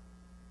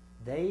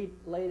 They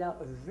laid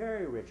out a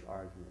very rich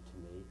argument to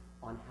me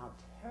on how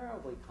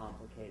terribly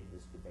complicated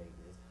this debate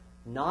is,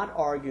 not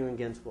arguing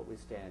against what we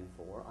stand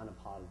for,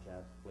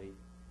 unapologetically,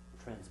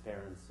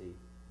 transparency,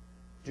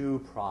 due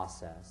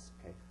process,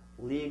 okay,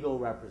 legal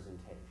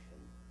representation.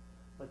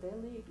 But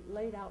they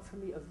laid out for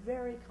me a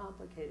very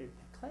complicated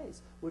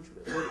case, which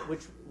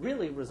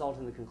really result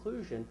in the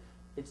conclusion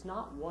it's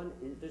not one.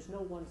 There's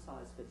no one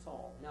size fits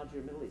all. Now to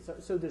your Middle East,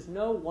 so there's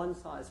no one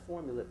size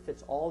formula that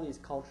fits all these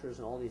cultures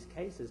and all these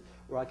cases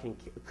where I can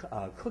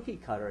cookie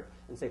cutter it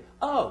and say,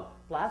 oh,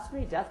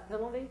 blasphemy, death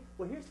penalty.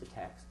 Well, here's the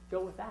text. Go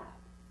with that.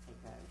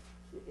 Okay,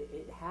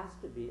 it has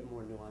to be a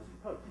more nuanced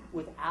approach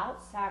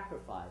without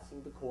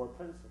sacrificing the core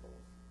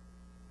principles,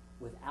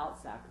 without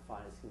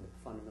sacrificing the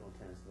fundamental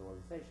tenets of the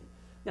organization.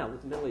 Now,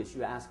 with the Middle East,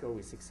 you ask, are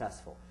we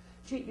successful?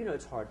 Gee, you know,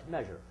 it's hard to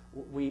measure.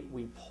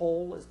 We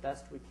poll as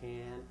best we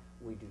can.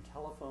 We do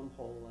telephone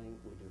polling.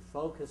 We do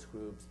focus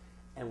groups.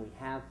 And we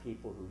have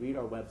people who read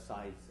our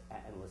websites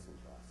and listen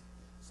to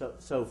us.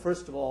 So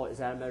first of all, is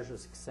that a measure of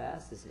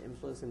success? Is it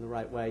influencing the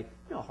right way?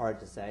 You know, hard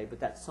to say,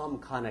 but that's some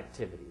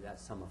connectivity.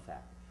 That's some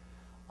effect.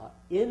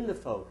 In the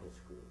focus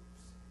groups,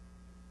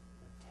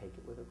 take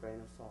it with a grain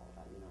of salt,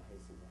 I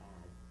hasten to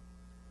add,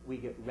 we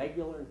get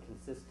regular and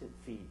consistent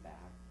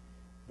feedback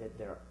that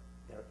there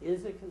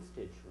is a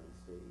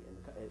constituency,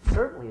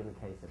 certainly in the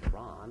case of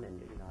Iran,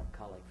 and I have a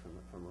colleague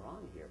from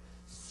Iran here,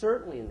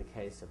 certainly in the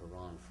case of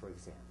Iran, for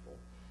example,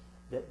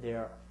 that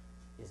there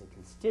is a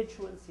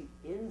constituency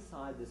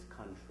inside this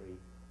country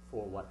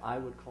for what I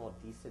would call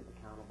decent,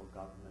 accountable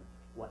government,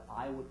 what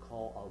I would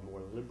call a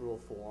more liberal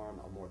form,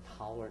 a more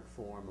tolerant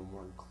form, a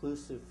more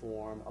inclusive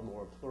form, a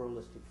more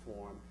pluralistic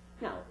form.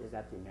 Now, is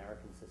that the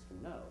American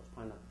system? No. It's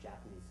probably not the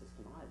Japanese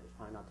system either. It's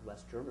probably not the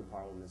West German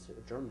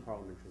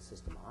parliamentary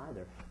system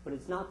either. But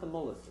it's not the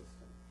mullah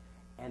system.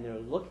 And they're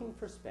looking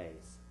for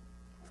space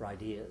for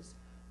ideas.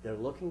 They're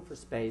looking for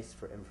space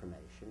for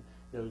information.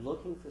 They're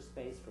looking for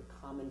space for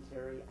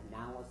commentary,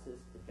 analysis,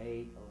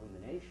 debate,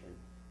 illumination.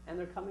 And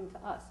they're coming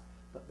to us.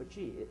 But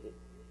gee, is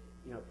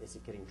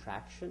it getting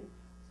traction?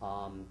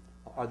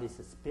 Are they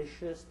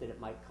suspicious that it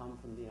might come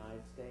from the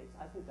United States?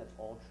 I think that's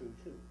all true,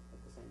 too,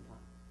 at the same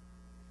time.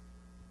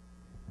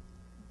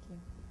 Thank you.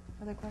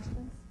 Other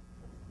questions?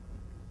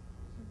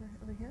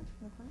 Over here, in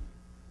the front.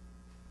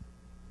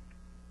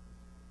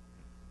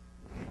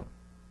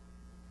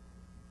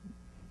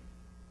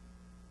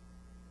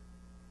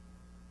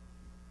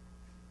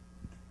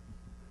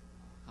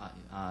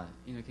 Hi,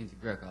 Innocenty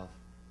Gregov.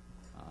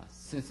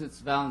 Since it's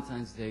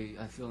Valentine's Day,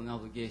 I feel an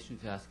obligation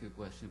to ask you a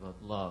question about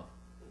love.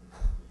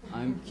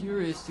 I'm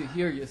curious to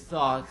hear your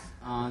thoughts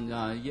on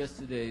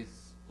yesterday's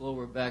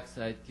lower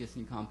backside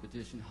kissing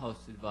competition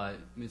hosted by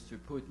Mr.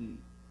 Putin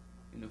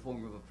in the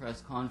form of a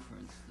press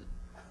conference that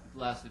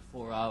lasted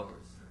 4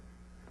 hours.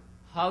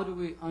 How do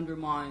we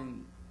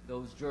undermine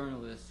those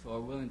journalists who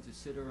are willing to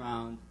sit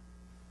around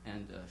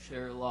and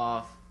share a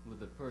laugh with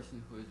the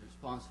person who is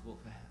responsible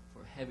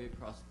for heavy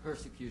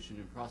persecution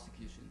and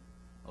prosecution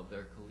of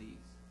their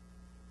colleagues?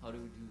 How do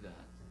we do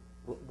that?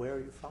 Where are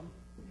you from?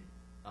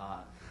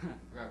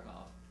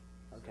 Krakow.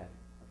 Okay.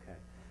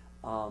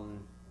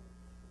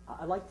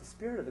 I like the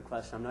spirit of the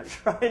question. I'm not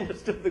sure I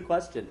understood the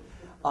question.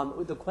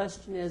 The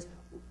question is,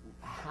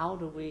 how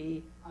do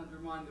we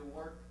undermine the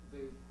work of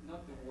those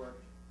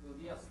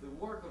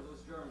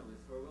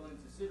journalists who are willing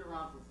to sit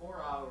around for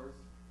 4 hours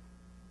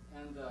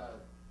and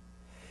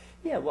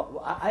yeah,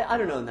 well, I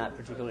don't know in that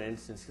particular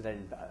instance because I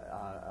didn't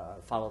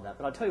follow that.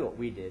 But I'll tell you what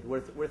we did.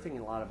 We're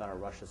thinking a lot about our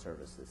Russia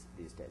services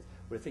these days.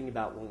 We're thinking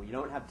about when you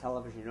don't have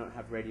television, you don't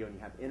have radio, and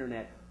you have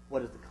internet,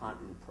 what is the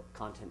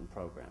content and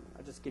programming?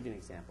 I'll just give you an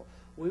example.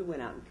 We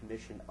went out and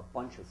commissioned a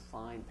bunch of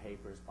fine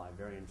papers by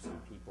very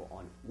interesting people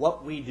on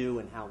what we do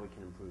and how we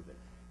can improve it.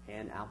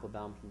 Ann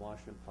Applebaum from the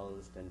Washington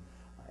Post, and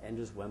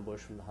Anders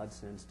Wembush from the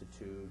Hudson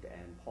Institute,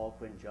 and Paul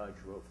Quinn Judge,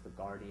 who wrote for The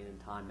Guardian and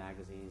Time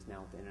magazine, is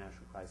now with the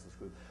International Crisis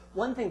Group.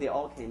 One thing they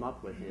all came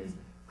up with is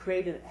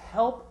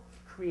help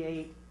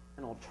create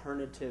an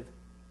alternative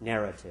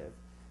narrative,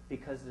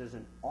 because there's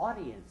an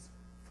audience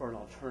for an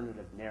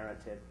alternative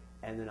narrative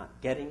and they're not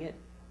getting it.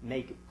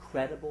 Make it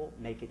credible,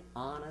 make it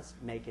honest,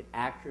 make it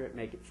accurate,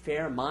 make it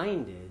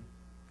fair-minded,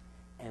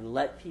 and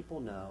let people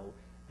know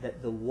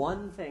that the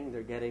one thing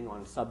they're getting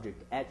on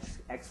subject X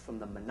from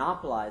the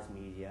monopolized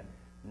media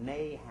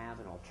may have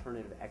an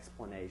alternative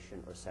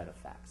explanation or set of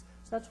facts.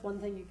 So that's one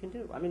thing you can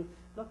do. I mean,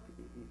 look,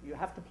 you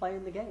have to play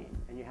in the game,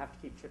 and you have to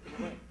keep chipping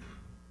away.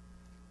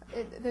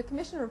 The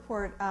Commission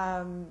report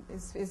tries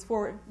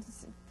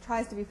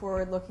to be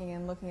forward-looking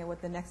and looking at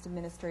what the next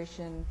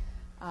administration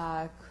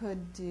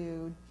could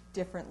do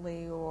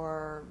differently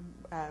or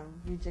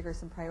rejigger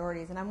some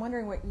priorities. And I'm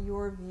wondering what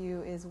your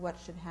view is, what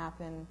should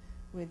happen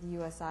with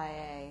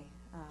USIA.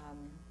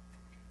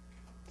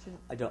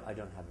 I don't have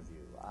a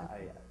view.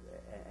 Okay.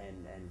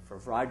 And for a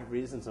variety of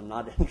reasons, I'm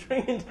not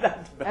entering into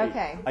that debate.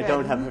 Okay, I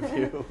don't have a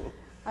view.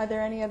 Are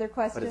there any other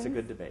questions? But it's a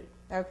good debate.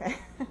 Okay.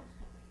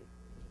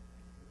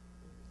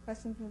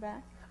 questions in the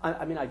back?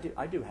 I mean, I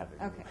do have it.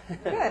 Okay,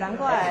 good. I'm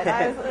glad.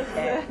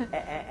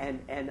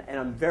 And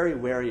I'm very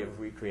wary of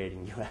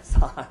recreating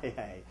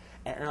USIA,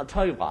 and I'll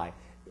tell you why.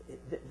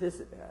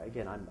 This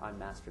again, I'm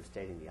master of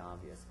stating the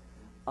obvious.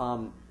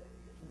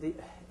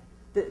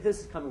 This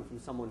is coming from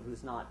someone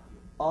who's not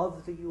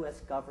of the U.S.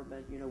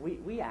 government. You know,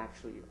 we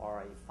actually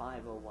are a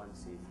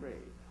 501c3.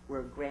 We're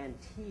a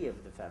grantee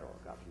of the federal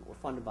government. We're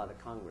funded by the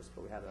Congress,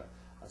 but we have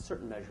a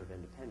certain measure of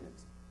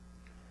independence.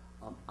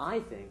 I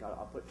think,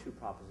 I'll put two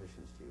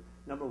propositions to you.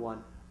 Number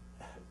one,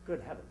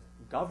 good heavens,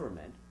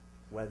 government,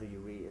 whether you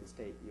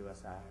reinstate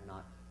USIA or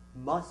not,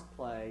 must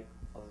play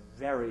a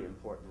very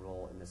important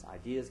role in this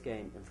ideas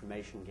game,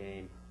 information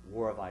game,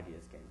 war of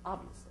ideas game,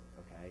 obviously,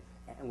 okay?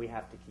 And we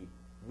have to keep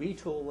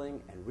retooling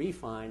and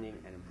refining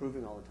and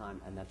improving all the time,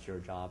 and that's your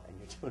job, and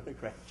you're doing a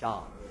great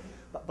job.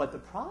 But the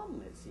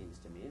problem, it seems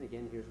to me, and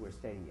again, here's where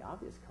stating the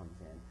obvious comes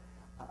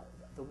in,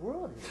 the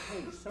world has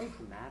changed so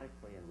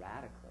dramatically and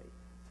radically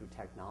through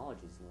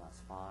technologies in the last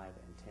 5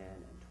 and 10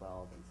 and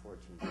 12 and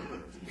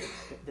 14 years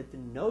that the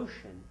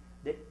notion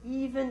that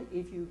even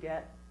if you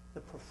get the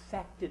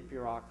perfected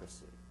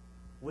bureaucracy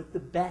with the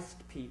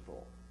best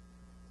people,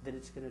 that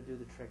it's going to do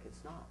the trick.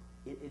 It's not.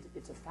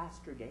 It's a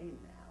faster game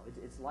now.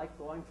 It's like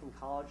going from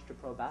college to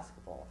pro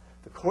basketball.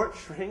 The court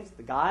shrinks,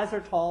 the guys are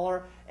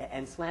taller,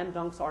 and slam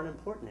dunks aren't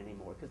important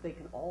anymore because they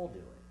can all do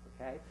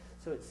it, okay?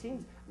 So it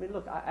seems, I mean,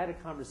 look, I had a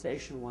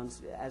conversation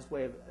once, as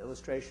way of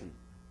illustration,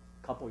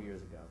 a couple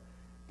years ago.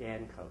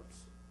 Dan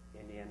Coates,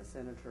 Indiana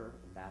senator,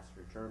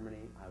 ambassador to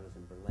Germany. I was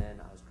in Berlin.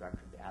 I was director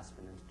of the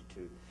Aspen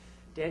Institute.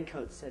 Dan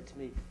Coates said to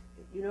me,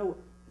 you know,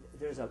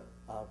 there's a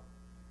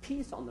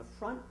piece on the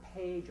front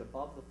page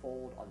above the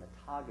fold on the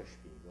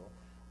Tagesspiegel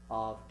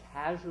of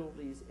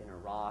casualties in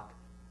Iraq,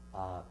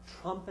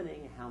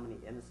 trumpeting how many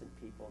innocent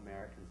people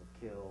Americans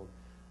have killed.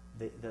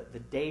 The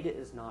data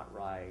is not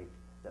right.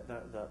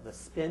 The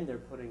spin they're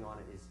putting on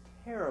it is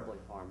terribly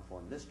harmful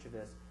and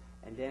mischievous.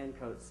 And Dan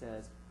Coates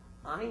says,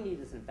 I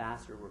need, as an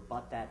ambassador, to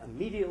rebut that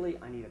immediately.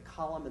 I need a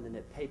column in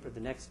the paper the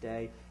next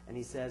day. And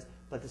he says,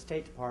 but the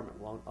State Department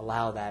won't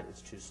allow that.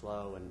 It's too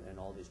slow and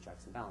all these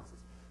checks and balances.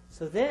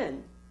 So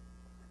then,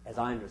 as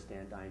I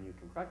understand, Diane, you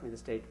can correct me, the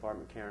State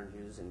Department, Karen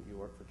Hughes, and you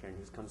work for Karen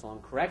Hughes, comes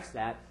along, corrects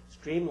that,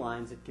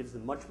 streamlines it, gives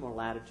them much more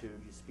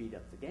latitude, you speed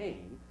up the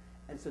game.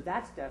 And so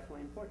that's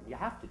definitely important. You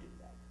have to do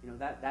that. You know,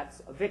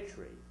 that's a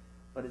victory.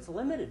 But it's a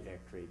limited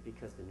victory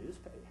because the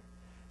newspaper,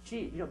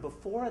 gee, you know,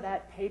 before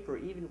that paper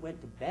even went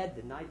to bed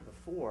the night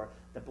before,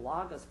 the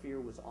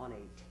blogosphere was on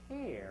a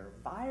tear,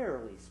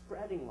 virally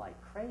spreading like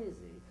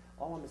crazy.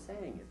 All I'm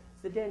saying is,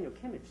 it's the Daniel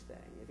Kimmage thing.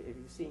 If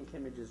you've seen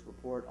Kimmage's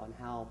report on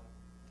how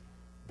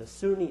the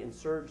Sunni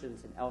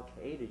insurgents and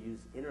al-Qaeda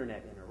use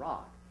internet in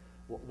Iraq,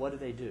 what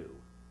do?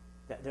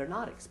 They're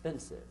not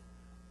expensive,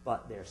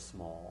 but they're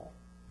small,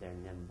 they're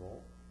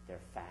nimble, they're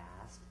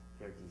fast,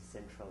 they're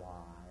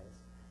decentralized.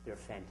 They're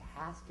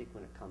fantastic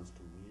when it comes to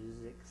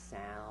music,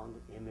 sound,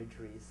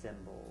 imagery,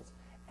 symbols,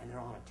 and they're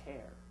on a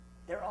tear.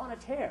 They're on a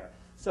tear.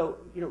 So,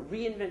 you know,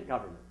 reinvent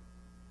government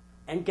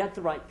and get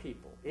the right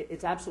people.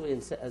 It's absolutely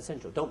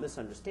essential. Don't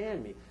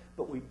misunderstand me,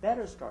 but we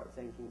better start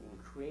thinking in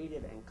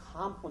creative and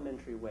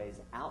complementary ways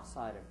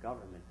outside of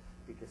government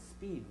because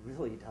speed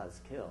really does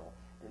kill.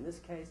 And in this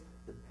case,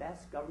 the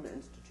best government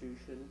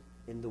institution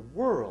in the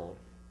world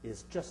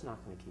is just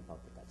not going to keep up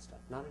with that stuff.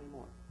 Not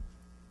anymore.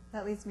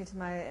 That leads me to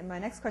my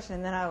next question,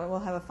 and then we'll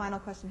have a final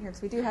question here,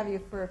 because we do have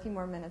you for a few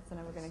more minutes, and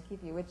we're going to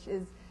keep you, which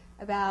is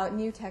about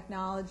new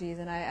technologies.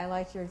 And I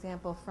liked your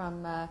example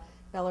from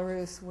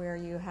Belarus, where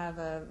you have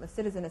a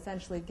citizen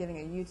essentially giving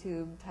a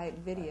YouTube-type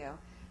video.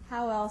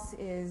 How else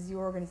is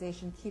your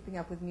organization keeping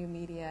up with new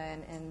media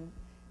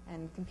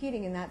and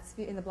competing in that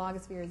in the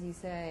blogosphere, as you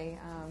say,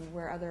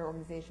 where other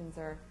organizations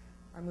are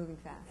moving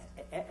fast?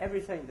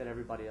 Everything that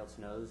everybody else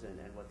knows and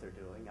what they're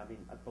doing. I mean,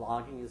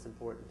 blogging is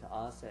important to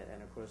us,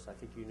 and of course, I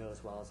think you know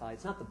as well as I.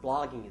 It's not the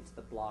blogging, it's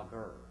the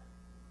blogger.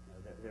 You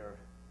know, there are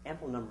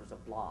ample numbers of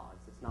blogs.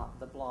 It's not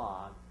the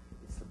blog,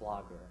 it's the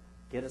blogger.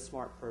 Get a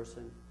smart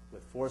person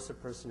with force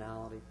of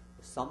personality,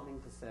 with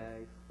something to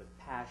say, with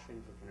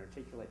passion, who can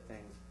articulate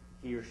things.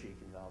 He or she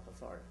can develop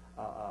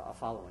a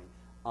following.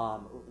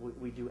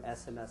 We do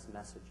SMS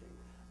messaging.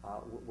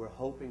 We're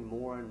hoping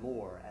more and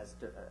more as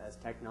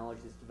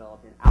technologies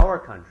develop in our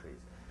countries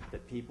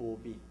that people will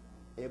be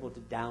able to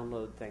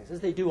download things, as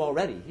they do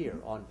already here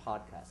on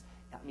podcasts.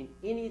 I mean,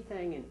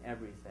 anything and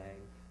everything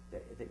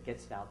that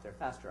gets it out there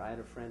faster. I had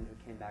a friend who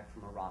came back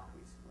from Iraq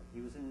recently.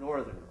 He was in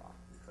northern Iraq,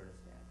 in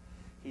Kurdistan.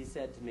 He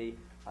said to me,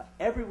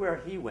 everywhere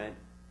he went,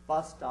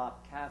 bus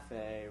stop,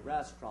 cafe,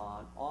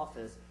 restaurant,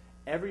 office,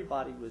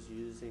 everybody was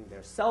using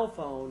their cell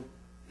phone,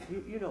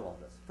 you know all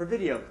this, for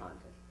video content.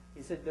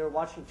 He said they were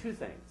watching two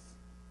things,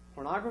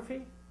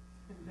 pornography,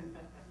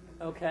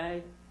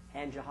 okay,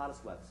 and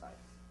jihadist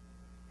websites.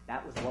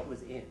 That was what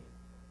was in.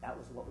 That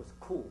was what was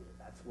cool.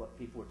 That's what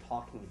people were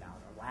talking about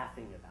or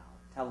laughing about,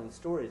 telling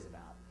stories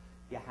about.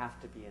 You have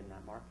to be in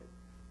that market.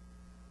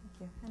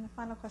 Thank you. And a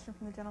final question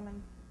from the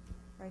gentleman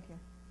right here.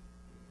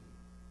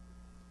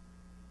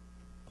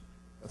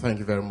 Thank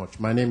you very much.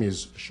 My name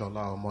is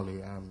Shola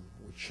Omoli. I'm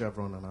with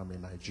Chevron and I'm a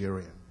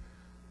Nigerian.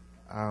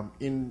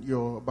 In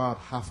your about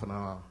half an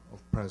hour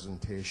of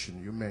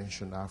presentation, you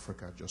mentioned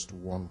Africa just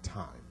one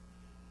time.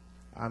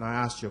 And I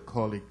asked your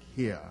colleague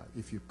here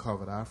if you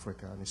covered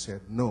Africa, and he said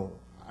no.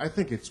 I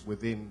think it's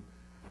within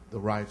the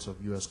rights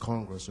of U.S.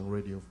 Congress and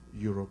Radio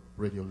Europe,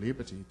 Radio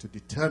Liberty to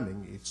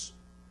determine its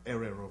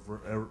area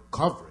of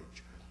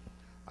coverage.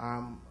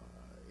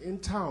 In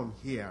town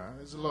here,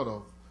 there's a lot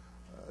of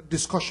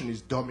discussion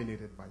is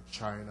dominated by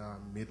China,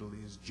 Middle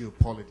East,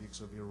 geopolitics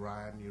of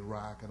Iran,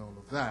 Iraq, and all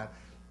of that.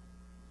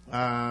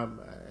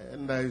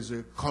 And there is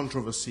a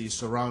controversy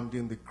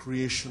surrounding the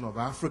creation of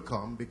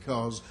AFRICOM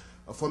because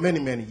for many,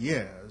 many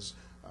years,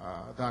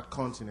 that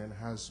continent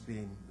has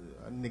been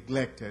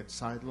neglected,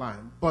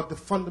 sidelined. But the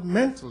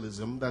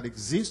fundamentalism that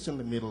exists in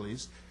the Middle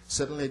East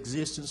certainly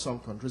exists in some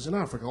countries in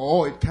Africa,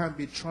 or it can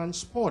be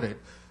transported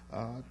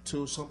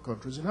to some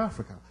countries in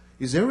Africa.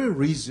 Is there a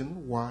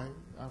reason why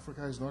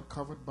Africa is not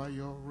covered by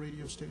your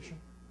radio station?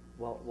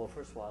 Well,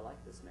 first of all, I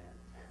like this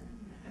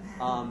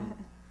man.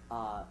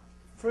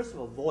 First of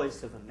all,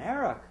 Voice of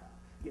America.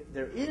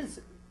 There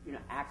is,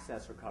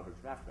 access or coverage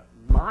of Africa.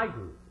 My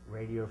group,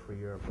 Radio for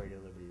Europe, Radio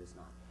Liberty, does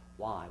not.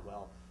 Why?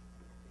 Well,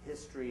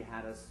 history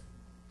had us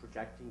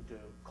projecting to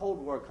Cold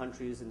War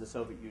countries in the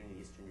Soviet Union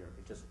and Eastern Europe.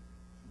 It just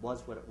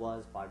was what it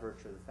was by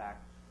virtue of the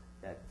fact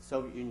that the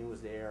Soviet Union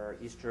was there,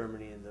 East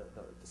Germany and the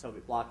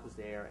Soviet bloc was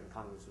there, and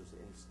Congress was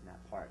interested in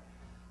that part.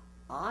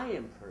 I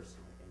am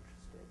personally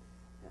interested.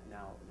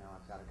 Now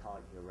I've got a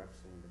colleague here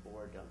representing the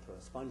board. Don't throw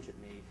a sponge at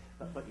me.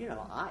 But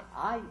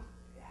I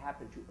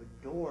happen to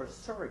adore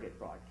surrogate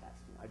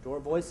broadcasting. I adore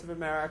Voice of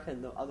America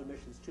and the other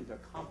missions too. They're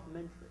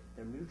complementary.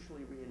 They're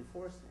mutually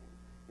reinforcing.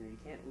 You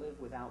can't live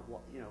without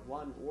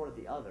one or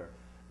the other.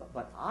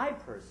 But I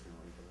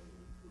personally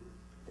believe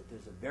that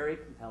there's a very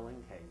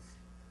compelling case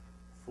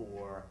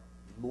for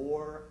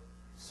more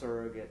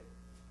surrogate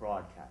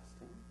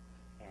broadcasting.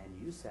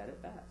 And you said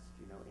it best,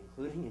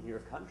 including in your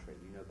country,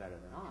 you know better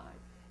than I.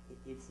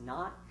 It's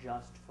not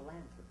just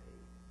philanthropy.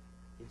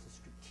 It's a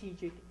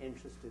strategic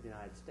interest of the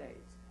United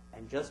States.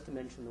 And just to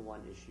mention the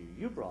one issue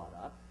you brought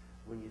up,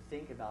 when you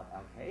think about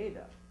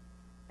Al-Qaeda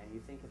and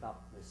you think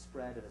about the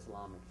spread of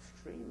Islamic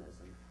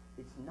extremism,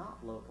 it's not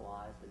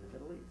localized in the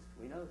Middle East.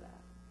 We know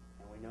that.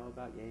 And we know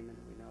about Yemen,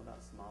 and we know about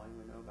Somalia, and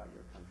we know about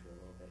your country a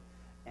little bit.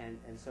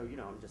 And so,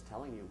 I'm just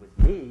telling you, with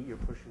me,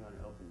 you're pushing on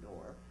an open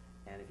door.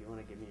 And if you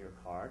want to give me your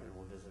card, and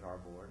we'll visit our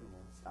board, and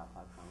we'll stop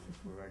by Congress,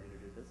 we're ready to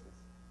do business.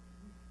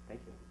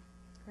 Thank you.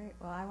 Great.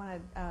 Well, I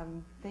want to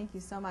thank you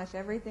so much.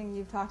 Everything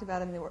you've talked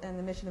about in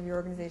the mission of your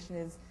organization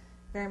is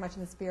very much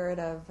in the spirit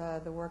of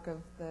the work of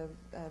the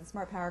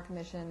Smart Power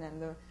Commission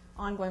and the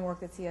ongoing work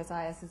that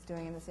CSIS is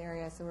doing in this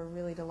area. So we're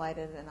really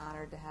delighted and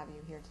honored to have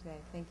you here today.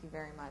 Thank you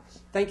very much.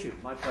 Thank you.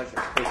 My pleasure.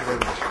 Thank you very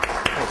much.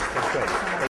 That's great.